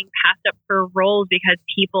remember being passed up for roles because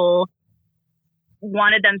people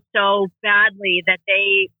wanted them so badly that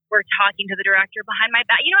they were talking to the director behind my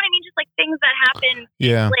back. You know what I mean? Just like things that happen.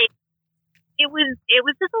 Yeah. Like, it was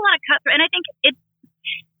just a lot of cutthroat. And I think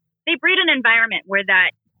they breed an environment where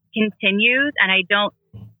that continues. And I don't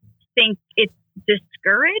think it's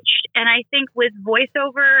discouraged. And I think with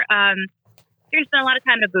voiceover, you're going to spend a lot of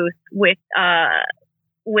time in a booth with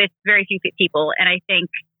very few people. And I think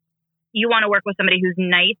you want to work with somebody who's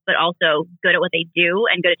nice, but also good at what they do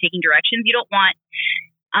and good at taking directions. You don't want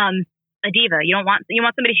a diva. You want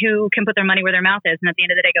somebody who can put their money where their mouth is. And at the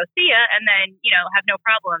end of the day, go see ya. And then, have no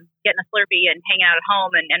problem getting a Slurpee and hanging out at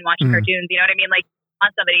home and watching cartoons. You know what I mean? Like, on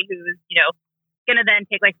somebody who's, going to then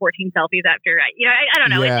take like 14 selfies after, I don't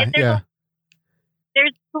know. Yeah,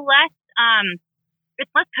 there's less,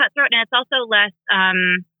 it's less cutthroat, and it's also less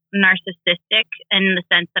narcissistic in the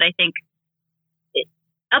sense that I think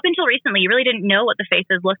up until recently, you really didn't know what the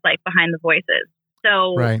faces looked like behind the voices.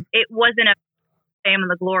 So It wasn't a fame and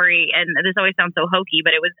the glory, and this always sounds so hokey,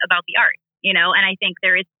 but it was about the art, and I think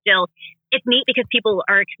there is still, it's neat because people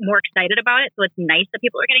are more excited about it. So it's nice that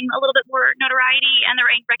people are getting a little bit more notoriety and they're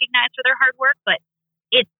recognized for their hard work, but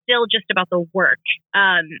it's still just about the work,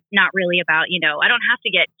 not really about, I don't have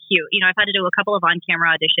to get cute. I've had to do a couple of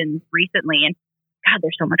on-camera auditions recently, and God,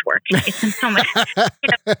 there's so much work. It's been so much.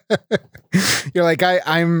 You're like,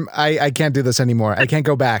 I can't do this anymore. I can't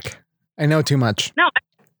go back. I know too much. No,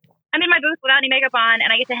 I'm in my booth without any makeup on,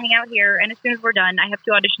 and I get to hang out here. And as soon as we're done, I have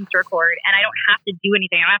 2 auditions to record, and I don't have to do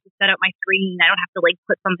anything. I don't have to set up my screen. I don't have to like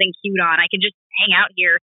put something cute on. I can just hang out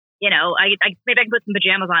here. Maybe I can put some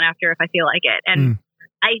pajamas on after if I feel like it. And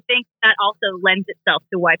I think that also lends itself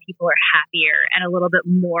to why people are happier and a little bit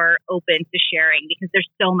more open to sharing, because there's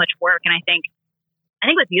so much work. And I think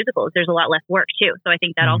with musicals, there's a lot less work too. So I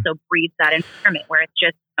think that also breeds that environment where it's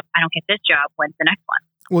just, I don't get this job, when's the next one?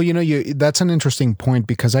 Well, that's an interesting point,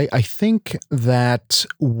 because I think that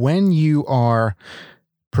when you are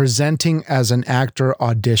presenting as an actor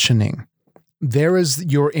auditioning, there is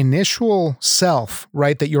your initial self,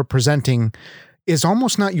 right, that you're presenting is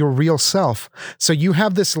almost not your real self. So you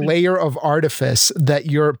have this layer of artifice that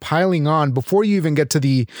you're piling on before you even get to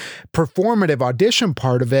the performative audition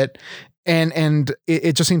part of it. And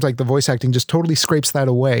it just seems like the voice acting just totally scrapes that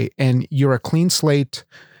away. And you're a clean slate.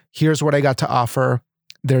 Here's what I got to offer.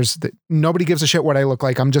 Nobody gives a shit what I look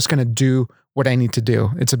like. I'm just going to do what I need to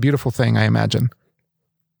do. It's a beautiful thing, I imagine.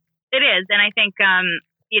 It is. And I think,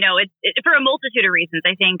 it's for a multitude of reasons.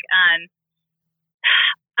 I think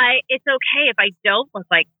it's okay if I don't look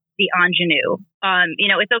like the ingenue.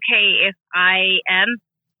 It's okay if I am,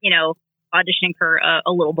 auditioning for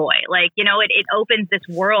a little boy. Like, it opens this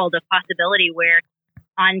world of possibility where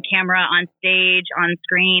on camera, on stage, on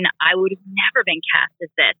screen, I would have never been cast as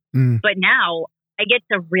this. But now I get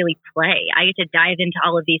to really play. I get to dive into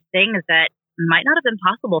all of these things that might not have been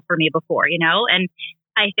possible for me before, And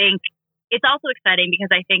I think it's also exciting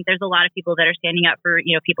because I think there's a lot of people that are standing up for,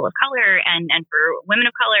 people of color and for women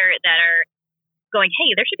of color that are going,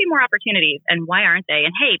 hey, there should be more opportunities. And why aren't they?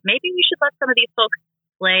 And hey, maybe we should let some of these folks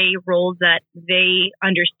play roles that they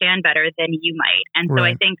understand better than you might. And so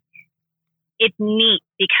I think it's neat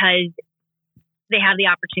because they have the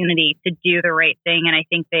opportunity to do the right thing. And I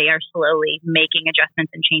think they are slowly making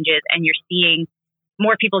adjustments and changes. And you're seeing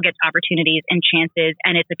more people get opportunities and chances.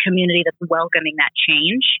 And it's a community that's welcoming that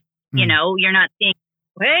change. You're not seeing,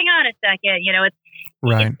 hang on a second,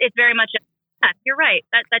 it's very much, you're right.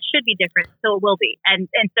 That should be different. So it will be. And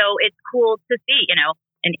so it's cool to see,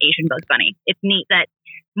 an Asian Bugs Bunny. It's neat that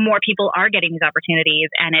more people are getting these opportunities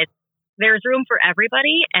and there's room for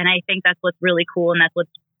everybody. And I think that's what's really cool. And that's what's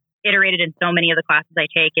iterated in so many of the classes I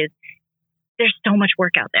take is there's so much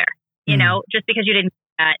work out there, just because you didn't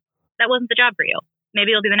do that wasn't the job for you.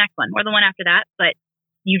 Maybe it'll be the next one or the one after that, but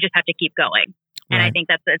you just have to keep going. And I think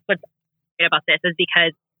that's what's great about this is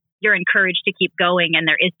because you're encouraged to keep going and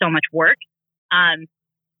there is so much work. It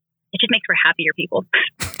just makes for happier people.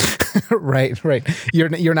 Right.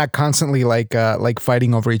 You're not constantly like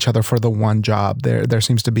fighting over each other for the one job. There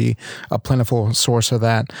seems to be a plentiful source of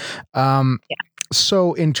that.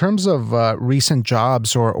 So in terms of recent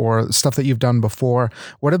jobs or stuff that you've done before,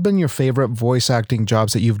 what have been your favorite voice acting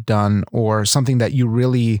jobs that you've done or something that you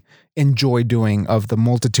really enjoy doing of the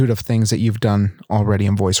multitude of things that you've done already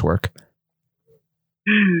in voice work?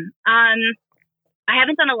 I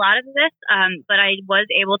haven't done a lot of this, but I was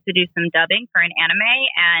able to do some dubbing for an anime,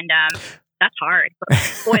 and that's hard. But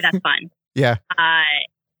boy, that's fun. Yeah.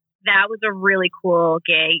 That was a really cool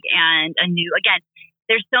gig, and again,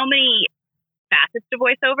 there's so many facets to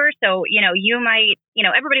voiceover. So, you might,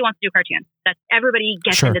 everybody wants to do cartoons. Everybody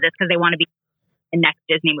gets into this because they want to be the next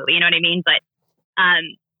Disney movie. You know what I mean? But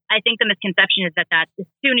I think the misconception is that as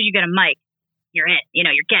soon as you get a mic, you're in,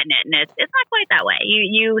 you're getting it. And it's not quite that way.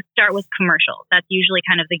 You start with commercials. That's usually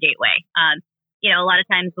kind of the gateway. A lot of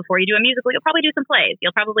times before you do a musical, you'll probably do some plays.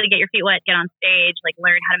 You'll probably get your feet wet, get on stage, like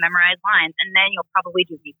learn how to memorize lines. And then you'll probably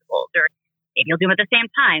do musicals or maybe you'll do them at the same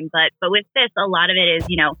time. But with this, a lot of it is,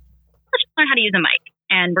 let's just learn how to use a mic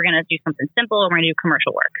and we're going to do something simple and we're going to do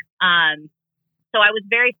commercial work. So I was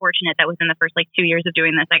very fortunate that within the first 2 years of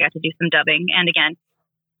doing this, I got to do some dubbing. And again,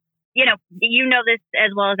 this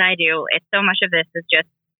as well as I do. It's so much of this is just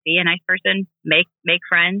be a nice person, make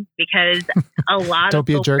friends, because a lot don't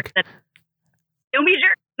be a jerk. Don't be a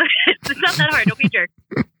jerk. It's not that hard. Don't be a jerk.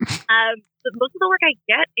 Most of the work I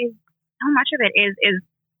get is so much of it is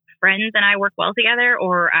friends and I work well together,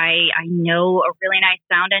 or I know a really nice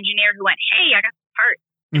sound engineer who went, hey, I got this part.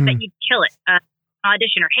 I bet you'd kill it.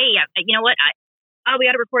 Audition, or hey, you know what? We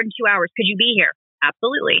got to record in 2 hours. Could you be here?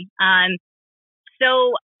 Absolutely.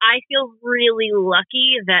 So I feel really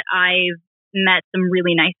lucky that I've met some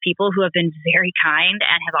really nice people who have been very kind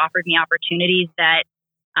and have offered me opportunities that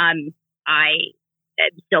I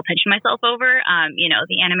still pinch myself over.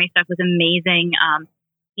 The anime stuff was amazing. A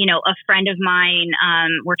friend of mine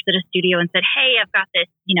works at a studio and said, hey, I've got this,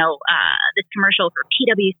 this commercial for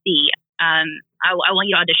PwC. I want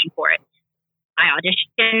you to audition for it. I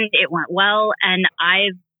auditioned. It went well. And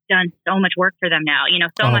I've done so much work for them now.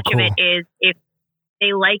 Much of it is if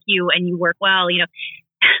they like you and you work well,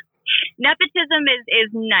 nepotism is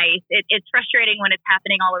nice. It's frustrating when it's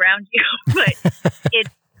happening all around you, but it's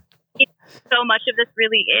so much of this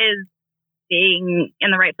really is being in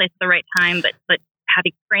the right place at the right time, but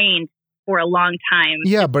having trained for a long time.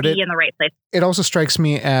 Yeah, but be in the right place. It also strikes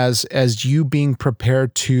me as you being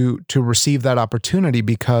prepared to receive that opportunity,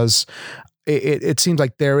 because it seems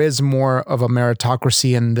like there is more of a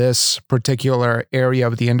meritocracy in this particular area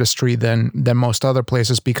of the industry than most other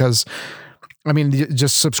places, because I mean,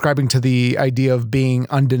 just subscribing to the idea of being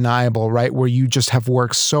undeniable, right? Where you just have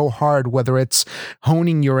worked so hard, whether it's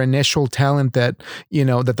honing your initial talent that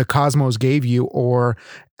the cosmos gave you, or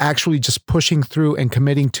actually just pushing through and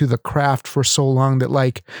committing to the craft for so long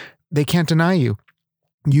that they can't deny you.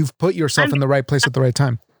 You've put yourself in the right place at the right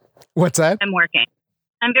time. What's that? I'm working.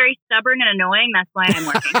 I'm very stubborn and annoying. That's why I'm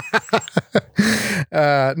working.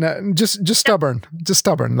 No, just stubborn. Just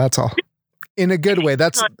stubborn. That's all. In a good way.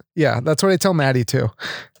 That's what I tell Maddie too.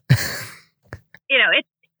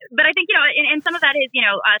 but I think, and some of that is,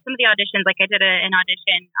 some of the auditions, like I did an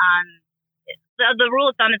audition, the rule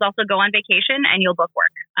of thumb is also go on vacation and you'll book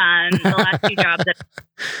work. The last two jobs that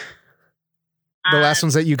the last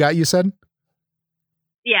ones that you got, you said?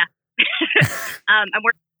 Yeah. I'm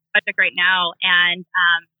working on a project right now, and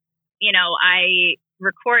I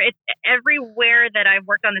record it everywhere that I've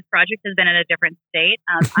worked on this project has been in a different state.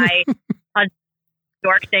 I on New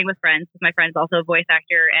York staying with friends, because my friend's also a voice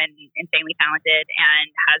actor and insanely talented and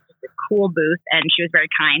has just a cool booth, and she was very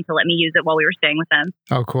kind to let me use it while we were staying with them.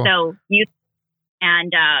 Oh, cool. So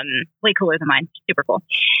and way cooler than mine. Super cool.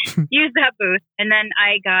 Use that booth. And then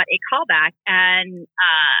I got a call back, and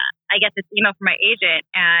I get this email from my agent,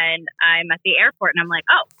 and I'm at the airport, and I'm like,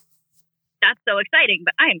 oh, that's so exciting,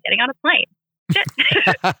 but I am getting on a plane. Shit.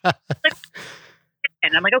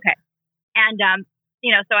 And I'm like, okay. And,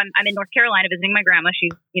 so I'm in North Carolina visiting my grandma.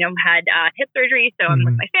 She's, had hip surgery. So I'm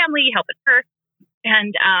with my family, helping her.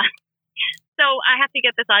 And so I have to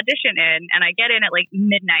get this audition in, and I get in at like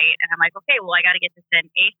midnight, and I'm like, okay, well, I got to get this in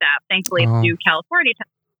ASAP. Thankfully, it's due California time.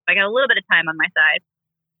 I got a little bit of time on my side.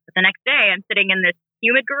 But the next day, I'm sitting in this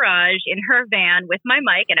humid garage in her van with my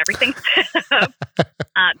mic and everything set up.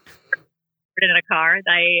 In a car.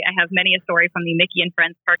 I have many a story from the Mickey and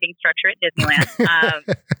Friends parking structure at Disneyland.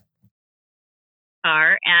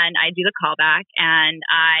 And I do the callback, and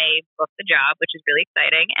I booked the job, which is really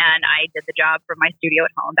exciting. And I did the job from my studio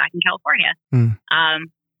at home back in California.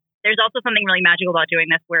 There's also something really magical about doing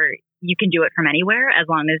this, where you can do it from anywhere as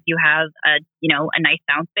long as you have a nice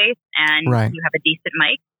sound space and you have a decent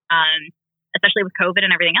mic. Especially with COVID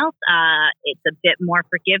and everything else, it's a bit more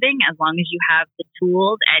forgiving. As long as you have the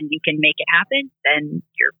tools and you can make it happen, then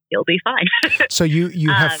you'll be fine. So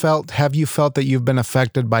have you felt that you've been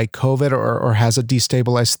affected by COVID, or has it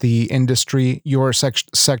destabilized the industry, your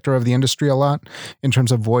sector of the industry a lot in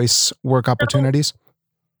terms of voice work opportunities?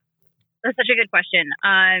 That's such a good question.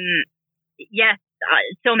 Yes,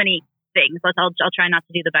 so many things. I'll try not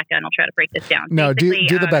to do the Becca, and I'll try to break this down. No, do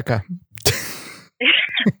the Becca.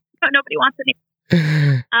 Nobody wants it.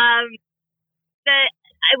 It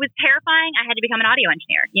was terrifying. I had to become an audio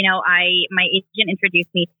engineer. My agent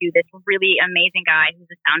introduced me to this really amazing guy who's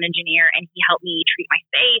a sound engineer, and he helped me treat my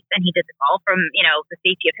face, and he did this all from, the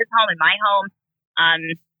safety of his home and my home.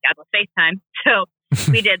 God bless FaceTime. So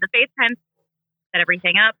we did the FaceTime, set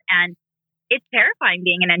everything up, and it's terrifying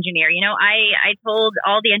being an engineer. I told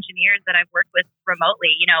all the engineers that I've worked with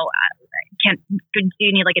remotely, do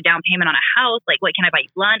you need like a down payment on a house? Like, what, can I buy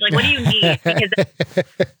you lunch? Like, what do you need? Because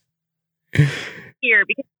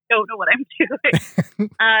because I don't know what I'm doing.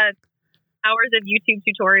 Hours of YouTube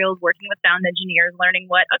tutorials, working with sound engineers,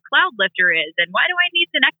 learning what a cloud lifter is, and why do I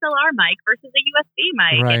need an XLR mic versus a USB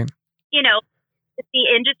mic? Right. And,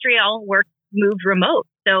 the industry all moved remote.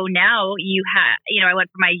 So now I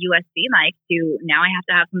went from my USB mic to now I have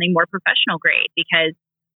to have something more professional grade, because,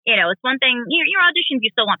 it's one thing, your auditions, you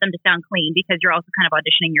still want them to sound clean, because you're also kind of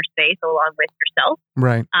auditioning your space along with yourself.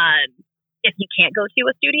 Right. If you can't go to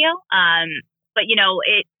a studio. But,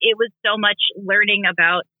 it was so much learning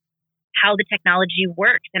about how the technology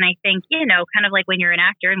works. And I think, kind of like when you're an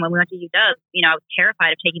actor, and when we went to UW, I was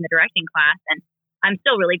terrified of taking the directing class, and I'm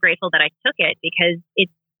still really grateful that I took it, because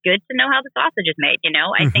it's good to know how the sausage is made.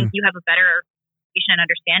 I think you have a better appreciation and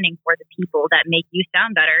understanding for the people that make you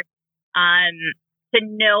sound better, to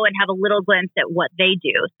know and have a little glimpse at what they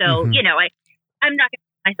do. So, I'm not going to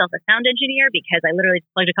call myself a sound engineer, because I literally just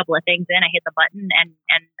plugged a couple of things in, I hit the button, and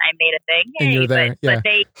I made a thing. And you're there. But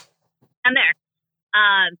I'm there.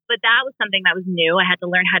 But that was something that was new. I had to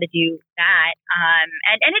learn how to do that.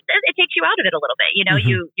 And it takes you out of it a little bit.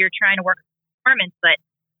 You're trying to work on performance, but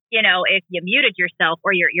if you muted yourself,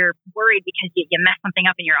 or you're worried because you messed something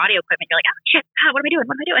up in your audio equipment, you're like, oh shit, what am I doing?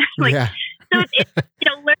 So it's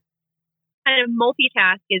learn kind of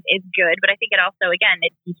multitask is good, but I think it also, again,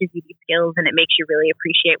 it teaches you these skills, and it makes you really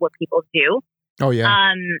appreciate what people do. Oh yeah.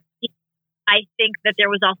 I think that there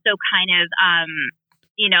was also kind of,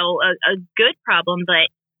 a good problem, but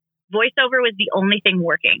voiceover was the only thing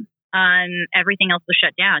working. Everything else was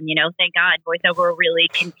shut down. Thank God voiceover really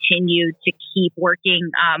continued to keep working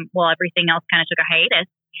while everything else kind of took a hiatus,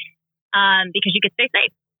 because you could stay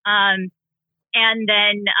safe. And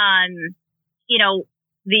then,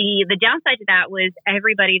 the downside to that was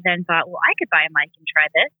everybody then thought, well, I could buy a mic and try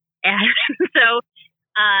this. And so,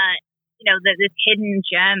 this hidden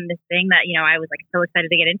gem, this thing that, I was like so excited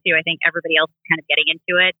to get into, I think everybody else was kind of getting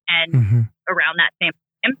into it, and around that same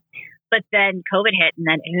time. But then COVID hit, and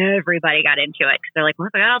then everybody got into it, because they're like, well,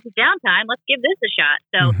 if I got all this downtime, let's give this a shot.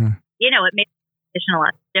 So, it made the audition a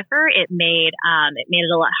lot stiffer. It made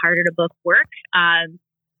it a lot harder to book work.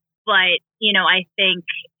 But, I think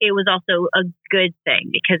it was also a good thing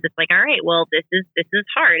because it's like, all right, well, this is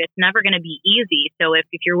hard. It's never going to be easy. So if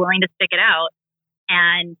you're willing to stick it out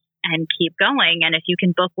and keep going, and if you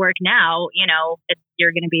can book work now,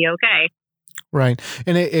 you're going to be okay. Right.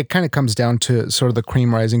 And it kind of comes down to sort of the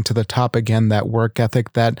cream rising to the top again, that work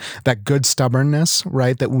ethic, that good stubbornness,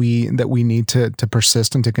 right, that we need to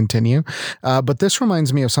persist and to continue. But this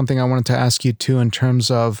reminds me of something I wanted to ask you too, in terms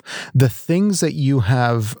of the things that you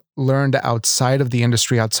have learned outside of the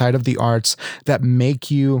industry, outside of the arts, that make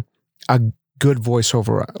you a good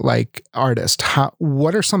voiceover like artist.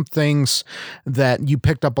 What are some things that you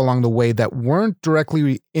picked up along the way that weren't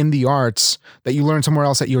directly in the arts, that you learned somewhere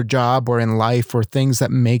else at your job or in life, or things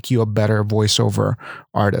that make you a better voiceover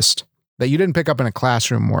artist that you didn't pick up in a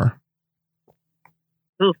classroom more?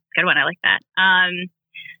 Ooh, good one. I like that.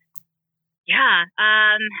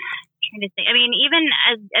 Trying to think. I mean, even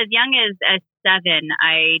as young as 7,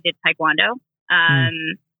 I did Taekwondo,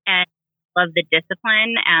 and love the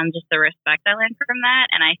discipline and just the respect I learned from that.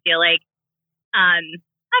 And I feel like I've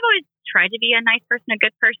always tried to be a nice person, a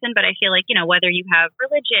good person, but I feel like, whether you have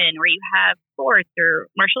religion or you have sports or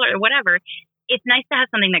martial art or whatever, it's nice to have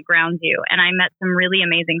something that grounds you. And I met some really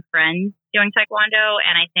amazing friends doing Taekwondo,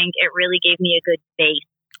 and I think it really gave me a good base.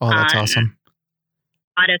 Oh, that's awesome.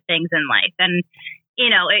 A lot of things in life. And,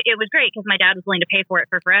 it was great because my dad was willing to pay for it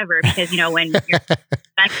for forever because, when you're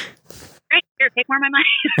great, here, take more of my money.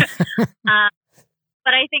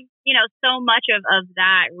 But I think, so much of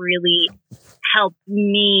that really helped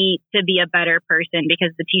me to be a better person because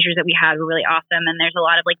the teachers that we had were really awesome. And there's a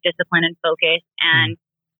lot of discipline and focus. And,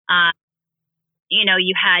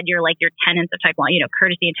 you had your tenets of Taekwondo,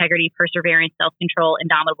 courtesy, integrity, perseverance, self-control,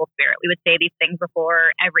 indomitable spirit. We would say these things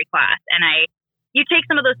before every class. And you take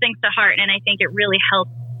some of those things to heart. And I think it really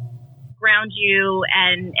helps ground you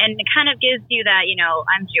and it kind of gives you that,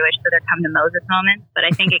 I'm Jewish, so there come to Moses moments, but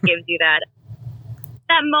I think it gives you that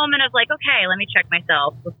moment of okay, let me check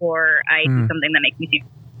myself before I do something that makes me feel.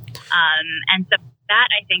 And so that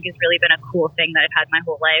I think has really been a cool thing that I've had my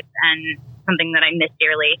whole life and something that I miss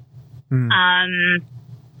dearly.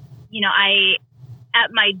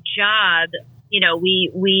 At my job,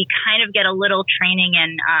 we kind of get a little training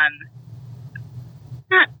in,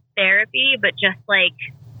 not therapy, but just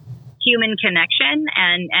human connection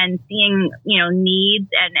and seeing, needs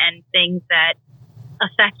and things that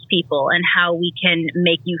affect people and how we can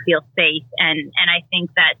make you feel safe. And I think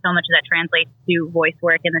that so much of that translates to voice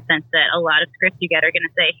work in the sense that a lot of scripts you get are going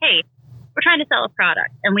to say, hey, we're trying to sell a product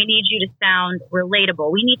and we need you to sound relatable.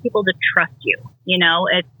 We need people to trust you.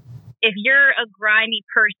 If you're a grimy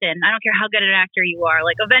person, I don't care how good an actor you are,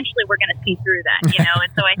 eventually we're going to see through that,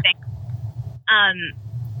 And so I think, I'm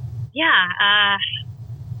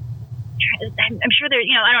sure there's,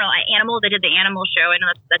 I don't know, Animal, they did the Animal show. I know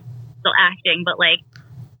that's still acting, but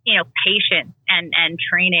patience and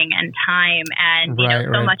training and time and,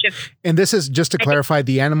 so much of. And this is just to clarify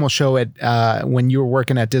the Animal show at, when you were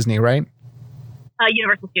working at Disney, right?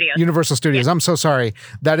 Universal Studios. Universal Studios. Yeah. I'm so sorry.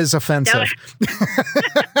 That is offensive.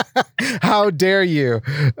 How dare you?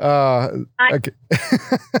 Okay.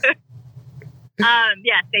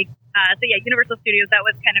 Universal Studios, that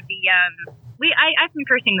was kind of the, I've been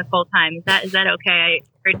cursing this whole time. Is that okay?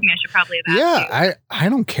 I should probably have asked you. I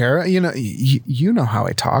don't care. You know how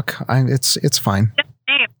I talk. It's fine.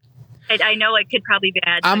 I know it could probably be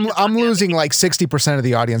bad. I'm losing 60% of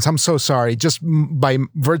the audience. I'm so sorry. Just by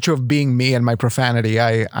virtue of being me and my profanity,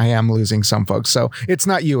 I am losing some folks. So it's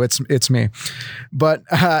not you, it's me. But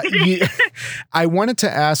I wanted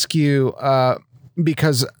to ask you,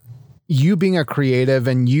 because you being a creative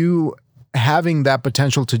and you having that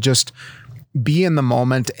potential to just be in the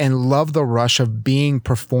moment and love the rush of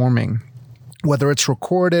performing, whether it's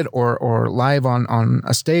recorded or live on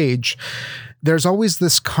a stage, there's always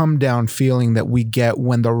this come down feeling that we get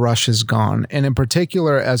when the rush is gone. And in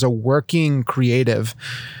particular, as a working creative,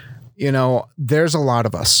 there's a lot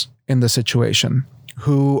of us in the situation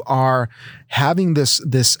who are having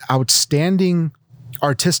this outstanding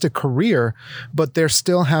artistic career, but there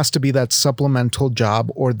still has to be that supplemental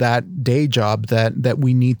job or that day job that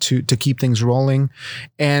we need to keep things rolling.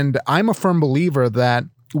 And I'm a firm believer that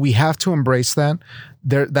we have to embrace that.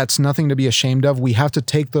 That's nothing to be ashamed of. We have to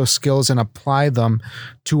take those skills and apply them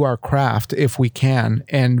to our craft if we can,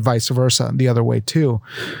 and vice versa, the other way too.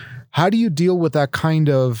 How do you deal with that kind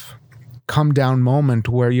of come down moment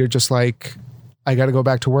where you're just like, I got to go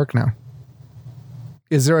back to work now?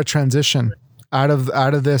 Is there a transition out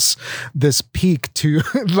of this peak to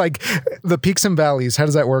the peaks and valleys? How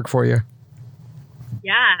does that work for you?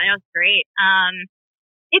 Yeah, that was great.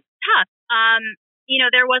 It's tough.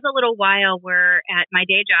 there was a little while where at my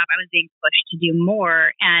day job, I was being pushed to do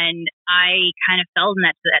more, and I kind of fell in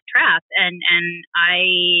that trap. And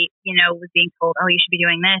I, was being told, oh, you should be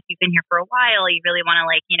doing this. You've been here for a while. You really want to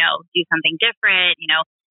do something different.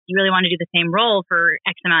 You really want to do the same role for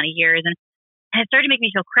X amount of years. And it started to make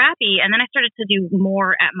me feel crappy. And then I started to do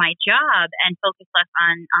more at my job and focus less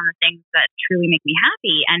on the things that truly make me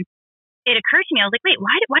happy. And it occurred to me, I was like, wait,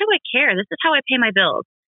 why do I care? This is how I pay my bills.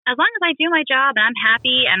 As long as I do my job and I'm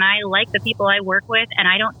happy and I like the people I work with and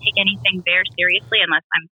I don't take anything there seriously unless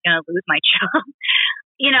I'm going to lose my job,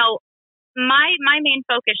 my main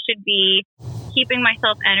focus should be keeping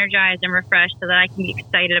myself energized and refreshed so that I can be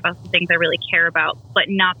excited about the things I really care about, but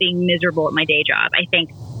not being miserable at my day job. I think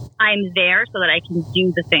I'm there so that I can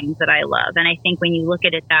do the things that I love. And I think when you look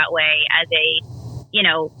at it that way as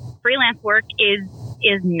freelance work is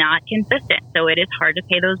not consistent. So it is hard to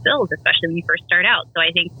pay those bills, especially when you first start out. So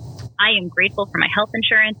I think I am grateful for my health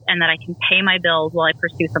insurance and that I can pay my bills while I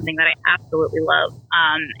pursue something that I absolutely love.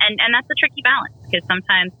 And that's a tricky balance because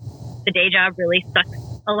sometimes the day job really sucks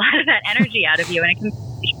a lot of that energy out of you. And it can,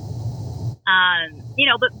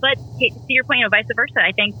 but to your point, vice versa,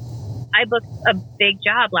 I think I booked a big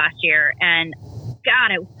job last year and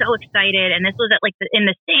God, I was so excited. And this was in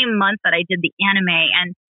the same month that I did the anime,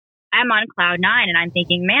 and I'm on cloud 9 and I'm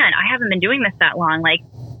thinking, man, I haven't been doing this that long. Like,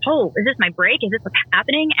 oh, is this my break? Is this what's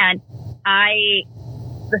happening? And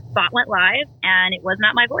the spot went live and it was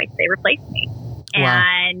not my voice. They replaced me. Wow.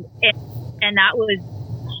 And that was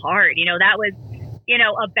hard. That was,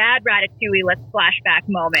 a bad Ratatouille, let's flashback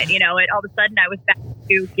moment. All of a sudden I was back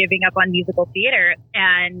to giving up on musical theater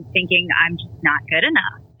and thinking I'm just not good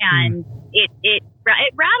enough. And it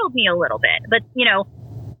rattled me a little bit, but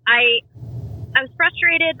I was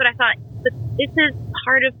frustrated, but I thought, but this is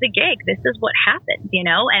part of the gig. This is what happens,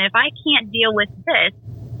 and if I can't deal with this,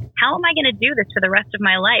 how am I going to do this for the rest of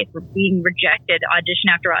my life? We're being rejected audition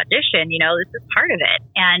after audition, this is part of it.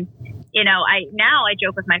 And, I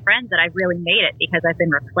joke with my friends that I've really made it because I've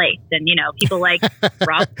been replaced. And, people like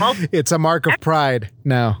Rob Paul. It's a mark of pride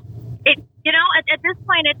now. At this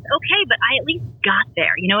point, it's okay, but I at least got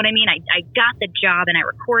there. You know what I mean? I got the job and I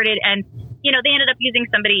recorded, and they ended up using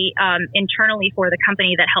somebody internally for the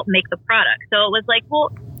company that helped make the product. So it was like,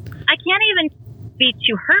 well, I can't even be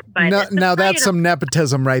too hurt by this. Now that's some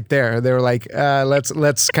nepotism right there. They were like,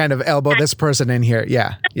 let's kind of elbow this person in here.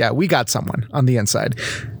 Yeah, we got someone on the inside.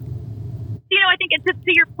 I think it's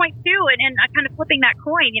to your point too, and kind of flipping that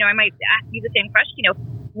coin. I might ask you the same question.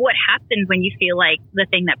 What happens when you feel like the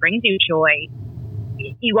thing that brings you joy,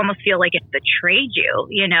 you almost feel like it's betrayed you?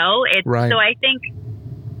 It's right. So I think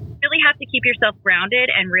really have to keep yourself grounded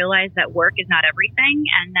and realize that work is not everything,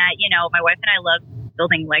 and that my wife and I love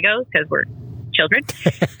building Legos because we're children,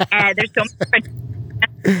 and there's so much fun.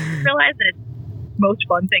 Realize that it's the most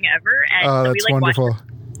fun thing ever. And oh, that's wonderful.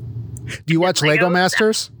 Do you watch Lego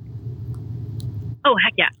Masters? Oh,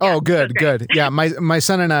 heck yeah. Oh, good. Yeah, my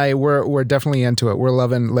son and I we're definitely into it. We're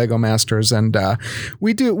loving Lego Masters, and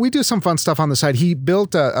we do some fun stuff on the side. He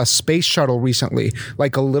built a space shuttle recently,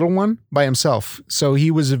 like a little one by himself. So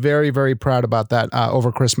he was very, very proud about that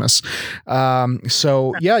over Christmas.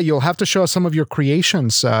 So yeah, you'll have to show us some of your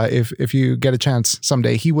creations if you get a chance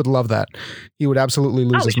someday. He would love that. He would absolutely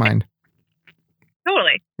lose his mind.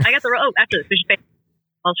 Totally. I got after this. We should pay.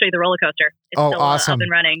 I'll show you the roller coaster. It's still awesome. Up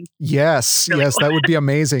and running. Yes, really cool. That would be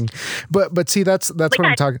amazing. But see, that's what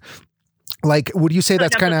I'm talking. Like, would you say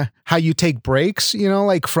that's kind of how you take breaks?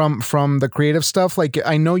 Like from the creative stuff. Like,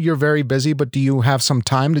 I know you're very busy, but do you have some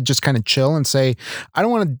time to just kind of chill and say, I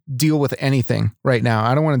don't want to deal with anything right now.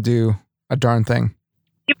 I don't want to do a darn thing.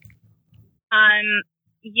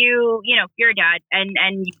 You're a dad,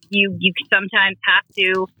 and you sometimes have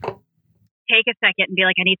to take a second and be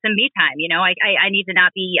like, I need some me time. I need to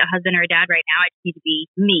not be a husband or a dad right now. I just need to be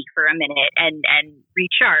me for a minute and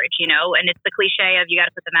recharge, and it's the cliche of you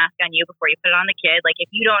got to put the mask on you before you put it on the kid. Like, if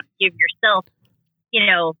you don't give yourself,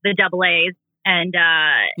 the double A's and,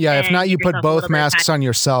 if not, you put both masks on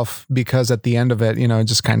yourself, because at the end of it, it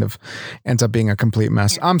just kind of ends up being a complete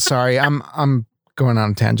mess. I'm sorry. I'm going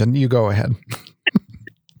on a tangent. You go ahead.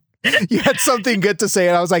 You had something good to say,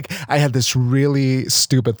 and I was like, I had this really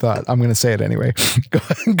stupid thought. I'm going to say it anyway. Go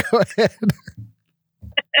ahead.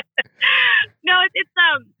 No, it's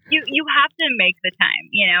you have to make the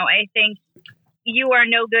time. I think you are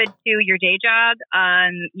no good to your day job.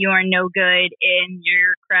 You are no good in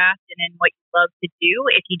your craft and in what you love to do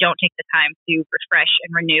if you don't take the time to refresh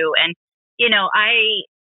and renew. And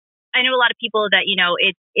I know a lot of people that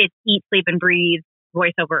it's eat, sleep, and breathe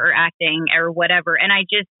voiceover or acting or whatever, and I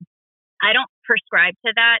don't prescribe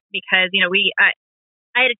to that because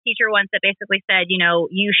I had a teacher once that basically said,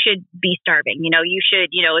 you should be starving. You should,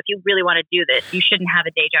 if you really want to do this, you shouldn't have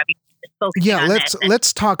a day job. You should just focus on this.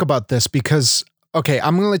 Let's talk about this because, okay,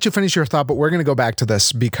 I'm going to let you finish your thought, but we're going to go back to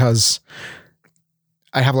this because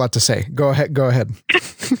I have a lot to say. Go ahead.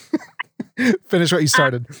 Finish what you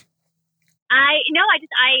started.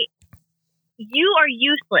 You are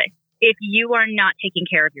useless if you are not taking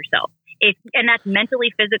care of yourself. And that's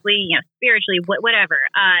mentally, physically, spiritually, whatever.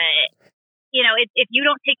 If you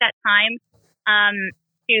don't take that time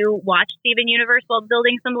to watch Steven Universe while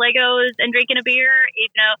building some Legos and drinking a beer,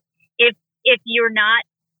 if you're not,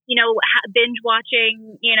 binge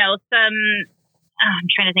watching, some, I'm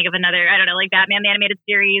trying to think of another, I don't know, like Batman the Animated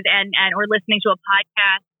Series and or listening to a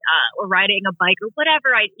podcast or riding a bike or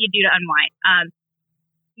whatever you do to unwind.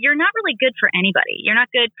 You're not really good for anybody. You're not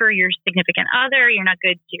good for your significant other. You're not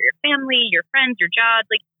good to your family, your friends, your jobs.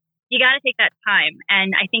 Like, you got to take that time.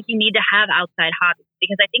 And I think you need to have outside hobbies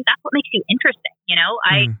because I think that's what makes you interesting.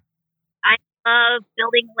 I love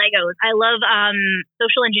building Legos. I love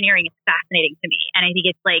social engineering. It's fascinating to me. And I think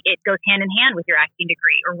it's like it goes hand in hand with your acting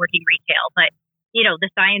degree or working retail. But, the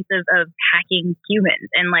science of hacking humans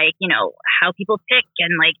and how people tick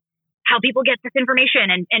and how people get this information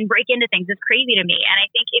and break into things is crazy to me. And I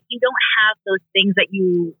think if you don't have those things that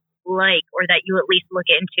you like or that you at least look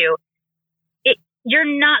into,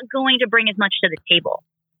 you're not going to bring as much to the table.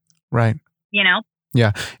 Right.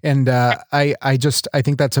 Yeah. And I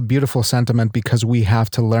think that's a beautiful sentiment because we have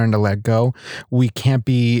to learn to let go. We can't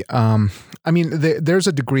be, there's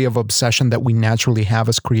a degree of obsession that we naturally have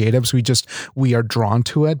as creatives. We are drawn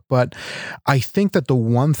to it. But I think that the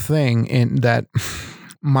one thing that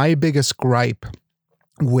my biggest gripe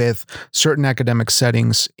with certain academic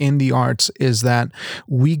settings in the arts is that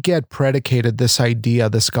we get predicated this idea,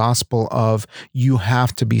 this gospel of you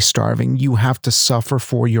have to be starving, you have to suffer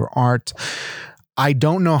for your art. I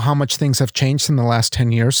don't know how much things have changed in the last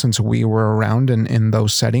 10 years since we were around in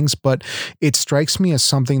those settings, but it strikes me as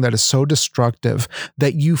something that is so destructive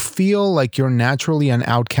that you feel like you're naturally an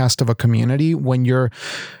outcast of a community when you're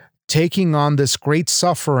taking on this great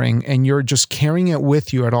suffering and you're just carrying it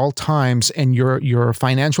with you at all times. And your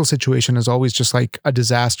financial situation is always just like a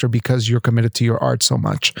disaster because you're committed to your art so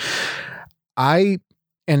much. And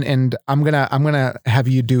I'm going to have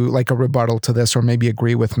you do like a rebuttal to this or maybe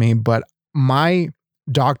agree with me, but my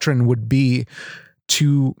doctrine would be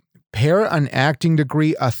to pair an acting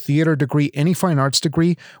degree, a theater degree, any fine arts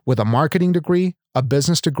degree with a marketing degree, a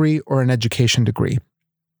business degree, or an education degree.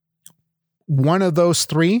 One of those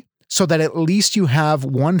three, so that at least you have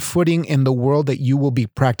one footing in the world that you will be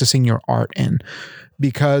practicing your art in.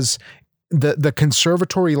 Because the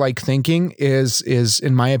conservatory-like thinking is,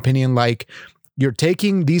 in my opinion, like you're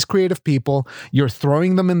taking these creative people, you're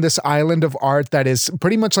throwing them in this island of art that is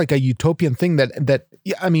pretty much like a utopian thing that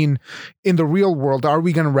in the real world, are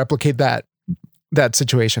we going to replicate that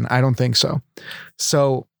situation? I don't think so.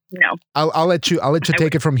 So no, I'll let you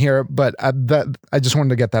take it from here, but I just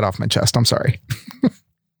wanted to get that off my chest. I'm sorry.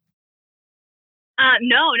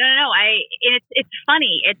 No. It's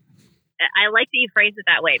funny. I like that you phrase it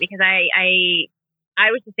that way because I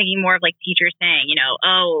was just thinking more of like teachers saying,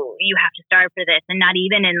 oh, you have to starve for this, and not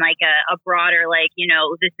even in like a broader, like,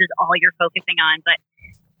 this is all you're focusing on. But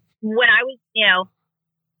when I was,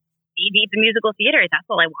 deep in musical theater, that's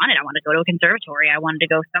all I wanted. I wanted to go to a conservatory. I wanted to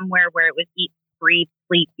go somewhere where it was eat, breathe,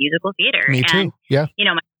 sleep musical theater. Me too. And, yeah.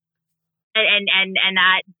 And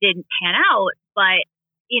that didn't pan out, but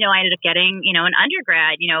I ended up getting, an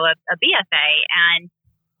undergrad, a BFA. And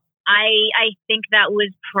I think that was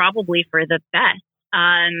probably for the best.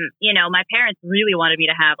 My parents really wanted me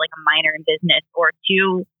to have like a minor in business or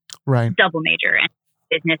two double major in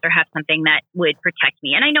business or have something that would protect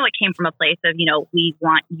me. And I know it came from a place of, we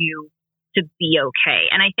want you to be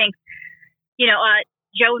okay. And I think,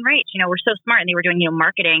 Joe and Rach, were so smart and they were doing,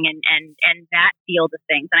 marketing and that field of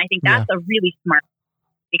things. And I think that's a really smart,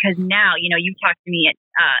 because now, you talk to me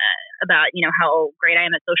about, how great I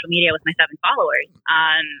am at social media with my 7 followers.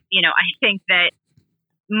 I think that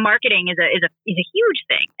marketing is a huge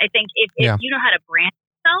thing. I think if you know how to brand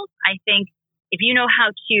yourself, I think if you know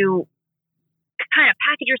how to kind of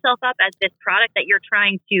package yourself up as this product that you're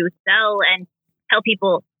trying to sell and tell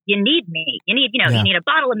people, you need me, you need a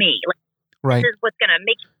bottle of me. Like, this is what's going to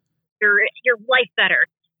make your life better.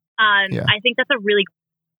 I think that's a really good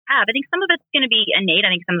have. I think some of it's going to be innate. I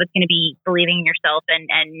think some of it's going to be believing in yourself and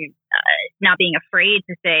not being afraid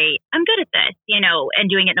to say, I'm good at this, and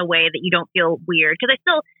doing it in a way that you don't feel weird. Because I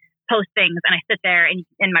still post things and I sit there and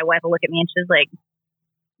my wife will look at me and she's like,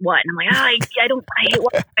 what? And I'm like, I hate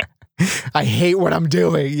what I hate what I'm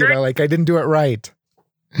doing. Like I didn't do it right.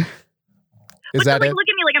 Is that it? Look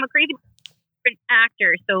at me like I'm a crazy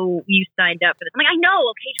actor, so you signed up for this. I'm like, I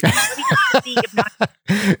know, okay, let me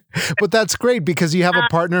see. But that's great because you have a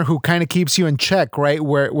partner who kind of keeps you in check, right?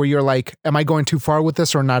 Where you're like, am I going too far with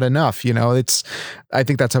this or not enough? You know, I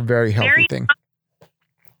think that's a very healthy thing.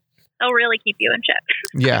 They'll really keep you in check.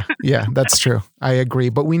 Yeah, that's true. I agree,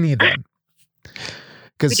 but we need that.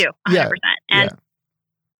 We do, 100%. And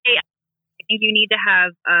I think you need to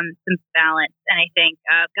have some balance. And I think,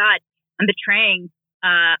 God, I'm betraying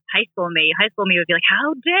high school me. High school me would be like,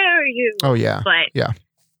 how dare you? Oh yeah. But yeah.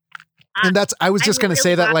 And I was just going to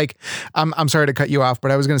say that, like, I'm sorry to cut you off,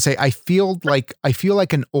 but I was going to say, I feel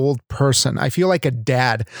like an old person. I feel like a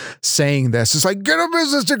dad saying this. It's like, get a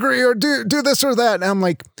business degree or do this or that. And I'm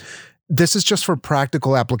like, this is just for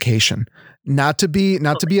practical application, not to be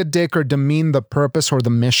a dick or demean the purpose or the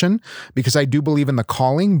mission, because I do believe in the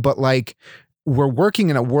calling, but like, we're working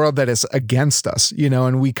in a world that is against us, you know,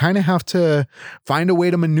 and we kind of have to find a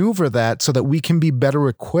way to maneuver that so that we can be better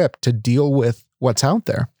equipped to deal with what's out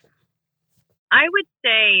there. I would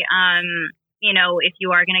say, you know, if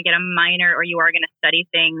you are going to get a minor or you are going to study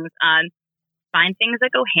things, find things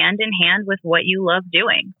that go hand in hand with what you love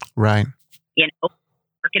doing. Right. You know,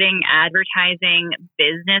 marketing, advertising,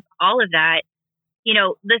 business, all of that. You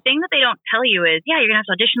know, the thing that they don't tell you is, yeah, you're going to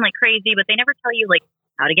have to audition like crazy, but they never tell you like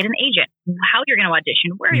how to get an agent, how you're going to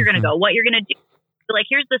audition, where you're going to go, what you're going to do. So, like,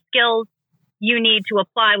 here's the skills you need to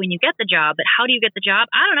apply when you get the job, but how do you get the job?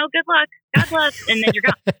 I don't know. Good luck. God bless. And then you're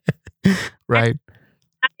gone. Right.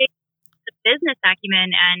 The business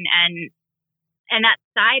acumen and that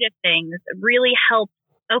side of things really helps.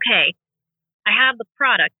 Okay, I have the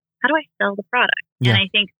product. How do I sell the product? Yeah. And I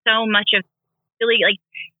think so much of really, like,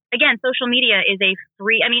 again, social media is a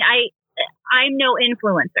free. I mean, I'm no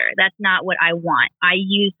influencer. That's not what I want. I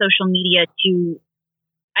use social media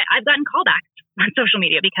I've gotten callbacks on social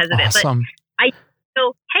media because of awesome. it. But I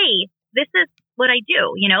go, hey, this is what I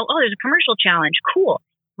do. You know, oh, there's a commercial challenge. Cool.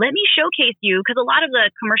 Let me showcase you, because a lot of the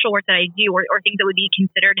commercial work that I do or things that would be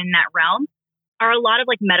considered in that realm are a lot of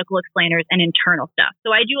like medical explainers and internal stuff.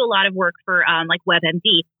 So I do a lot of work for like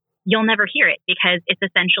WebMD. You'll never hear it because it's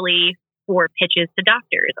essentially for pitches to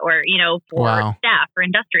doctors or, you know, for staff or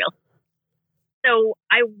industrial. So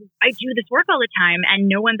I do this work all the time and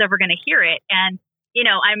no one's ever going to hear it. And, you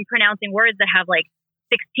know, I'm pronouncing words that have like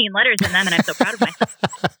 16 letters in them and I'm so proud of myself.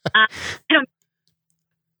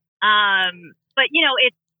 But, you know,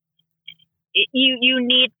 you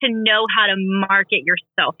need to know how to market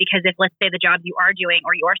yourself, because if, let's say, the job you are doing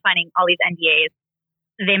or you are signing all these NDAs,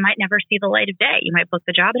 they might never see the light of day. You might book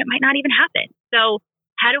the job and it might not even happen. So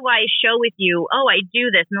how do I show with you, oh, I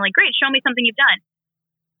do this? And they're like, great, show me something you've done.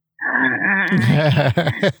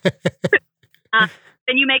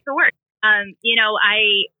 Then you make it work. You know,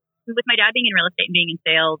 with my dad being in real estate and being in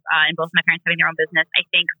sales, and both my parents having their own business, I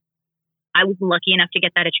think I was lucky enough to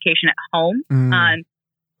get that education at home.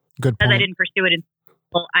 Good point. Because I didn't pursue it in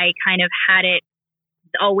school, I kind of had it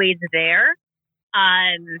always there.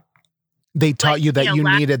 They taught you that you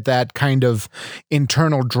needed that kind of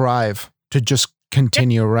internal drive to just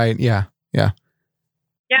continue, right? Yeah.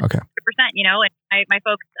 Okay. 100%. You know, and my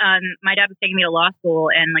folks, my dad was taking me to law school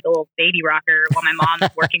and like a little baby rocker while my mom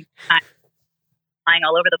was working, flying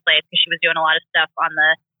all over the place because she was doing a lot of stuff on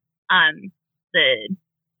the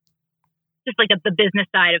just like the business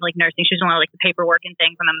side of like nursing. She was doing a lot of like the paperwork and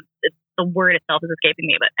things, and the word itself is escaping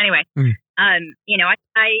me. But anyway, you know, I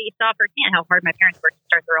saw firsthand how hard my parents worked to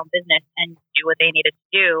start their own business and do what they needed to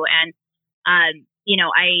do. And you know,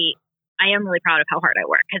 I am really proud of how hard I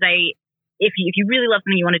work, because if you really love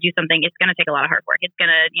something, you want to do something, it's going to take a lot of hard work. It's going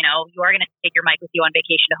to, you know, you are going to take your mic with you on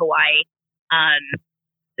vacation to Hawaii.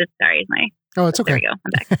 Sorry, it's okay. There we go. I'm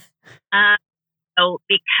back. So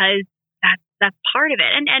because that's part of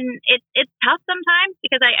it. And it's tough sometimes,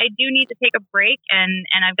 because I do need to take a break, and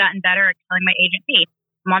I've gotten better at telling my agent, hey,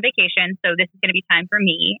 I'm on vacation, so this is going to be time for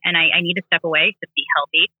me, and I need to step away to be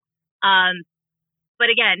healthy. But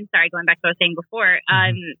again, sorry, going back to what I was saying before,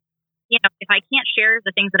 you know, if I can't share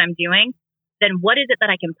the things that I'm doing, then what is it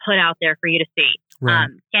that I can put out there for you to see?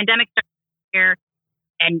 Right. Pandemic started here,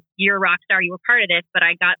 and you're a rock star, you were part of this, but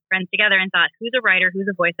I got friends together and thought, who's a writer, who's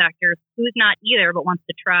a voice actor, who's not either, but wants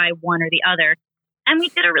to try one or the other. And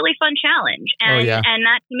we did a really fun challenge. And and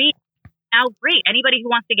that to me, now great. Anybody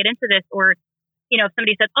who wants to get into this, or, you know, if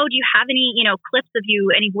somebody says, oh, do you have any, you know, clips of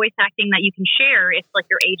you, any voice acting that you can share? If like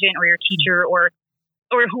your agent or your teacher or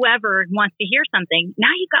whoever wants to hear something,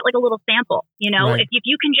 now you've got like a little sample, you know, if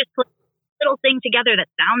you can just put a little thing together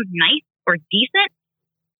that sounds nice or decent,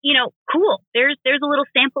 you know, cool. There's a little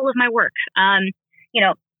sample of my work. You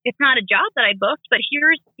know, it's not a job that I booked, but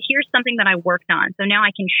here's something that I worked on. So now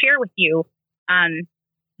I can share with you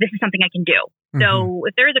this is something I can do. Mm-hmm. So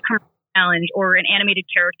if there is a commercial challenge or an animated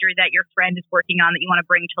character that your friend is working on that you want to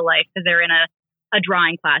bring to life because they're in a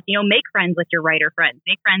drawing class, make friends with your writer friends,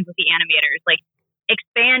 make friends with the animators, like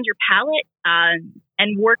expand your palette,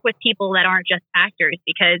 and work with people that aren't just actors,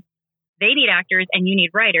 because they need actors and you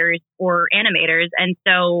need writers or animators. And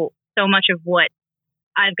so much of what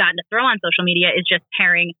I've gotten to throw on social media is just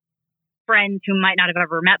pairing friends who might not have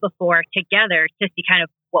ever met before together to see kind of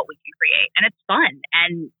what we can create. And it's fun.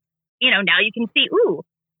 And, now you can see, ooh,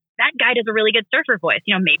 that guy does a really good surfer voice.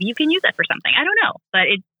 Maybe you can use that for something. I don't know, but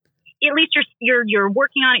at least you're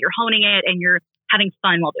working on it, you're honing it, and you're having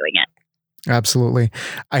fun while doing it. Absolutely.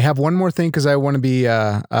 I have one more thing because I want to be,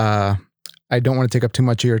 I don't want to take up too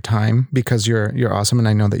much of your time because you're awesome and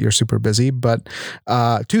I know that you're super busy, but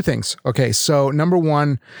two things. Okay. So number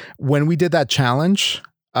one, when we did that challenge,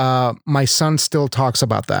 my son still talks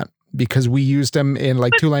about that because we used him in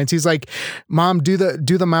like 2 lines. He's like, Mom, do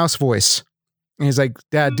the mouse voice. And he's like,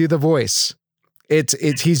 Dad, do the voice.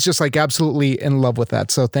 He's just like absolutely in love with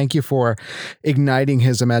that. So thank you for igniting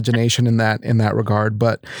his imagination in that regard.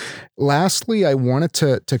 But lastly, I wanted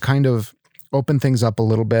to kind of open things up a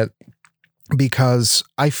little bit, because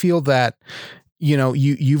I feel that,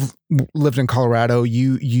 you've lived in Colorado,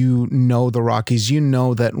 you know the Rockies,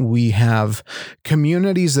 that we have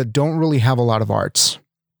communities that don't really have a lot of arts.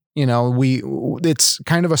 It's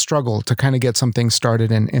kind of a struggle to kind of get something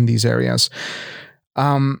started in these areas.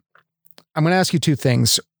 I'm going to ask you 2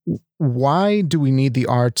 things. Why do we need the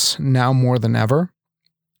arts now more than ever?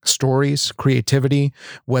 Stories, creativity,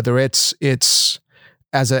 whether it's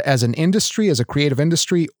as an industry, as a creative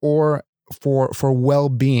industry, or for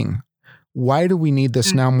well-being. Why do we need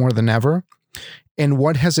this now more than ever? And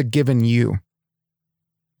what has it given you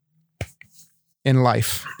in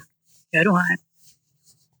life? Good one.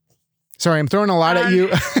 Sorry, I'm throwing a lot at you.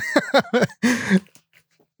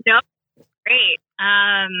 Nope. Great.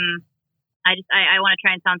 I want to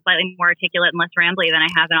try and sound slightly more articulate and less rambly than I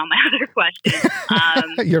have in all my other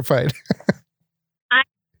questions. You're fine. I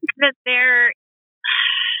think that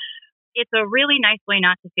it's a really nice way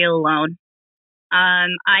not to feel alone.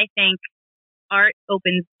 I think art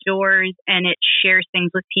opens doors and it shares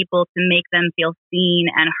things with people to make them feel seen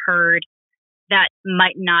and heard that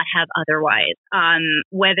might not have otherwise.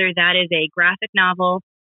 Whether that is a graphic novel,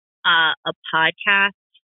 a podcast,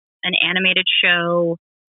 an animated show,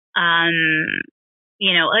 a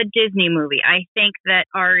Disney movie. I think that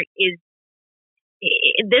art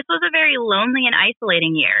this was a very lonely and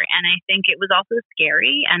isolating year. And I think it was also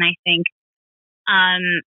scary. And I think,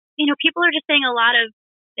 people are just saying a lot of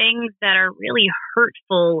things that are really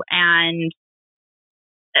hurtful and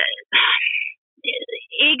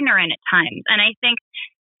ignorant at times. And I think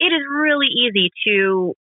it is really easy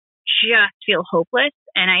to just feel hopeless.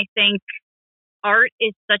 And I think art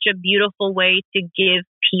is such a beautiful way to give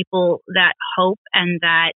people that hope and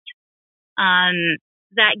that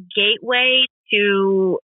gateway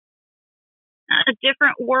to a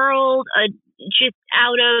different world, just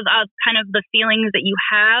out of kind of the feelings that you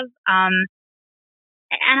have.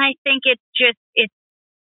 And I think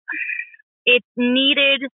it's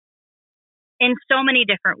needed in so many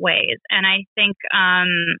different ways. And I think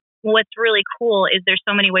what's really cool is there's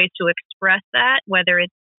so many ways to express that, whether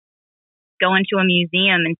it's going to a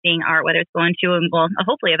museum and seeing art, whether it's going to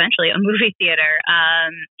hopefully eventually a movie theater.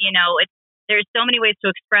 There's so many ways to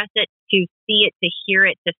express it, to see it, to hear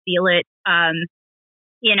it, to feel it.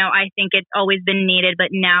 I think it's always been needed,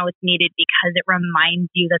 but now it's needed because it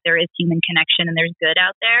reminds you that there is human connection and there's good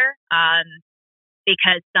out there.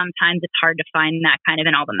 Because sometimes it's hard to find that kind of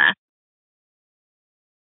in all the mess.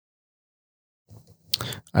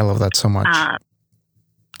 I love that so much.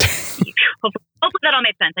 Hopefully that all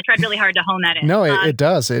makes sense. I tried really hard to hone that in. No, it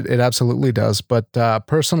does. It absolutely does. But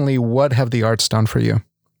personally, what have the arts done for you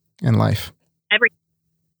in life?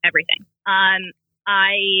 Everything.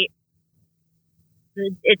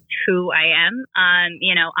 It's who I am.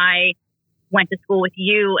 I went to school with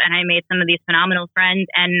you and I made some of these phenomenal friends.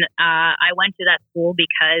 And I went to that school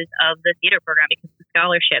because of the theater program, because of the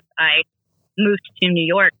scholarship. I moved to New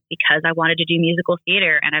York because I wanted to do musical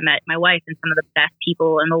theater, and I met my wife and some of the best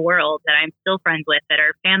people in the world that I'm still friends with that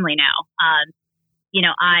are family now.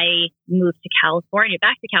 I moved to California,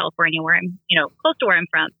 back to California, where I'm, close to where I'm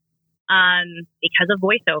from, because of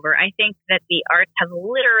voiceover. I think that the arts have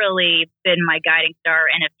literally been my guiding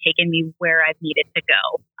star and have taken me where I've needed to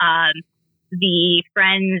go. The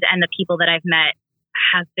friends and the people that I've met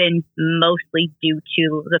have been mostly due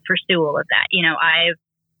to the pursuit of that.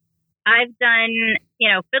 I've done,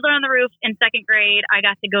 Fiddler on the Roof in 2nd grade. I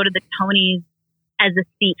got to go to the Tonys as a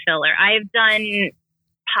seat filler. I've done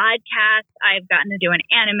podcast. I've gotten to do an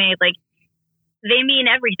anime. Like, they mean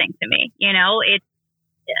everything to me. You know,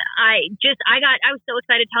 I was so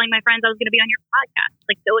excited telling my friends I was going to be on your podcast.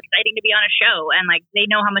 Like, so exciting to be on a show. And like, they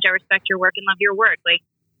know how much I respect your work and love your work. Like,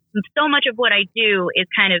 so much of what I do is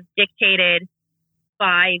kind of dictated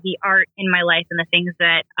by the art in my life and the things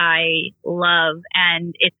that I love.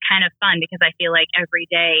 And it's kind of fun because I feel like every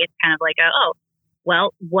day it's kind of like,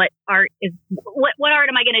 what art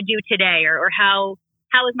am I going to do today? Or how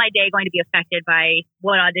is my day going to be affected by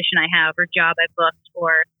what audition I have or job I've booked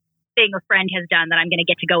or thing a friend has done that I'm going to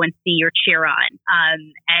get to go and see or cheer on.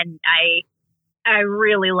 And I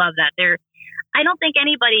really love that. I don't think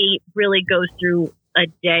anybody really goes through a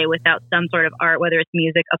day without some sort of art, whether it's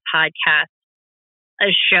music, a podcast,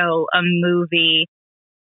 a show, a movie.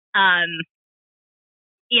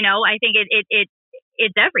 You know, I think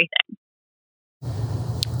it's everything.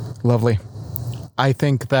 Lovely. I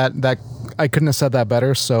think that I couldn't have said that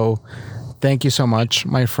better. So thank you so much,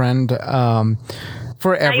 my friend,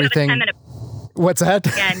 for everything. What's that?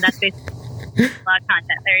 Yeah, and that's basically a lot of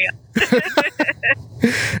content. There you go.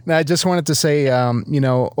 Now, I just wanted to say,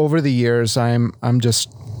 over the years, I'm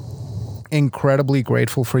just incredibly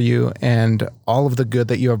grateful for you and all of the good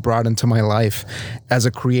that you have brought into my life as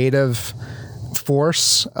a creative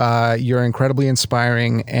force. You're incredibly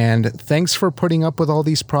inspiring, and thanks for putting up with all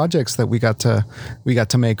these projects that we got to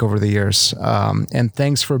make over the years. And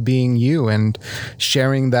thanks for being you and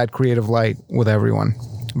sharing that creative light with everyone.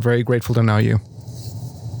 I'm very grateful to know you.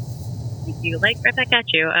 Thank you. Like right back at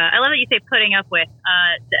you. I love that you say putting up with.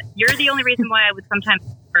 You're the only reason why I would sometimes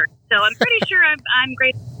hurt. So I'm pretty sure I'm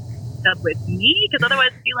grateful up with me, because otherwise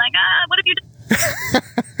it'd be like, what have you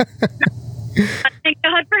done? Thank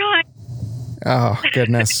God for life. Oh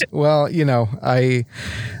goodness. Well, I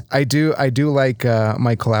do like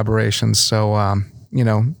my collaborations. So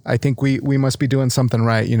I think we must be doing something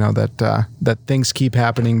right. That things keep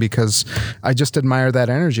happening, because I just admire that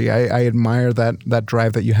energy. I admire that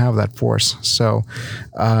drive that you have, that force. So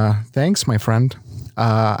thanks, my friend.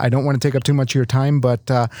 I don't want to take up too much of your time, but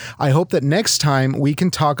I hope that next time we can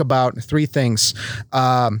talk about 3 things.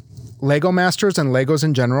 Lego Masters and Legos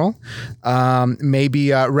in general,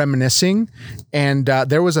 maybe reminiscing. And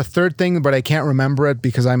there was a third thing, but I can't remember it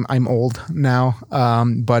because I'm old now.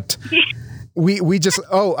 But we just,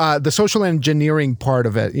 the social engineering part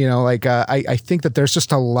of it, I think that there's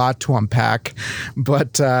just a lot to unpack.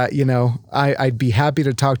 But, I'd be happy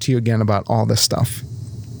to talk to you again about all this stuff.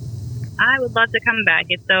 I would love to come back.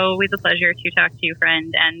 It's always a pleasure to talk to you,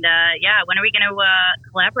 friend. And when are we going to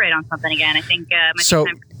collaborate on something again? I think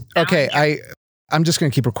I'm just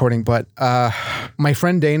going to keep recording, but my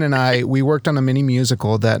friend Dane and I, we worked on a mini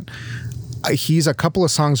musical that he's a couple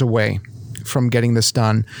of songs away from getting this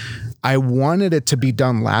done. I wanted it to be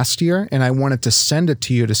done last year, and I wanted to send it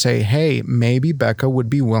to you to say, hey, maybe Becca would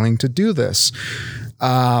be willing to do this.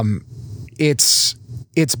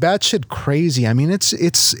 It's batshit crazy. I mean, it's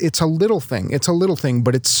a little thing. It's a little thing,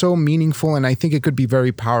 but it's so meaningful, and I think it could be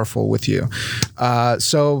very powerful with you.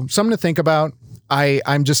 So something to think about.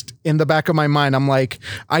 I'm just in the back of my mind, I'm like,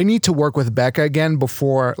 I need to work with Becca again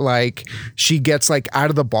before she gets out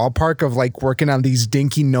of the ballpark of working on these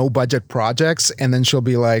dinky no budget projects, and then she'll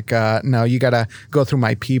be like, no, you gotta go through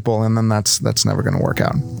my people, and then that's never gonna work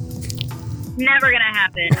out. Never gonna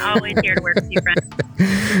happen. Always here to work with you,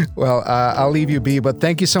 friend. Well, I'll leave you be, but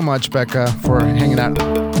thank you so much, Becca, for hanging out.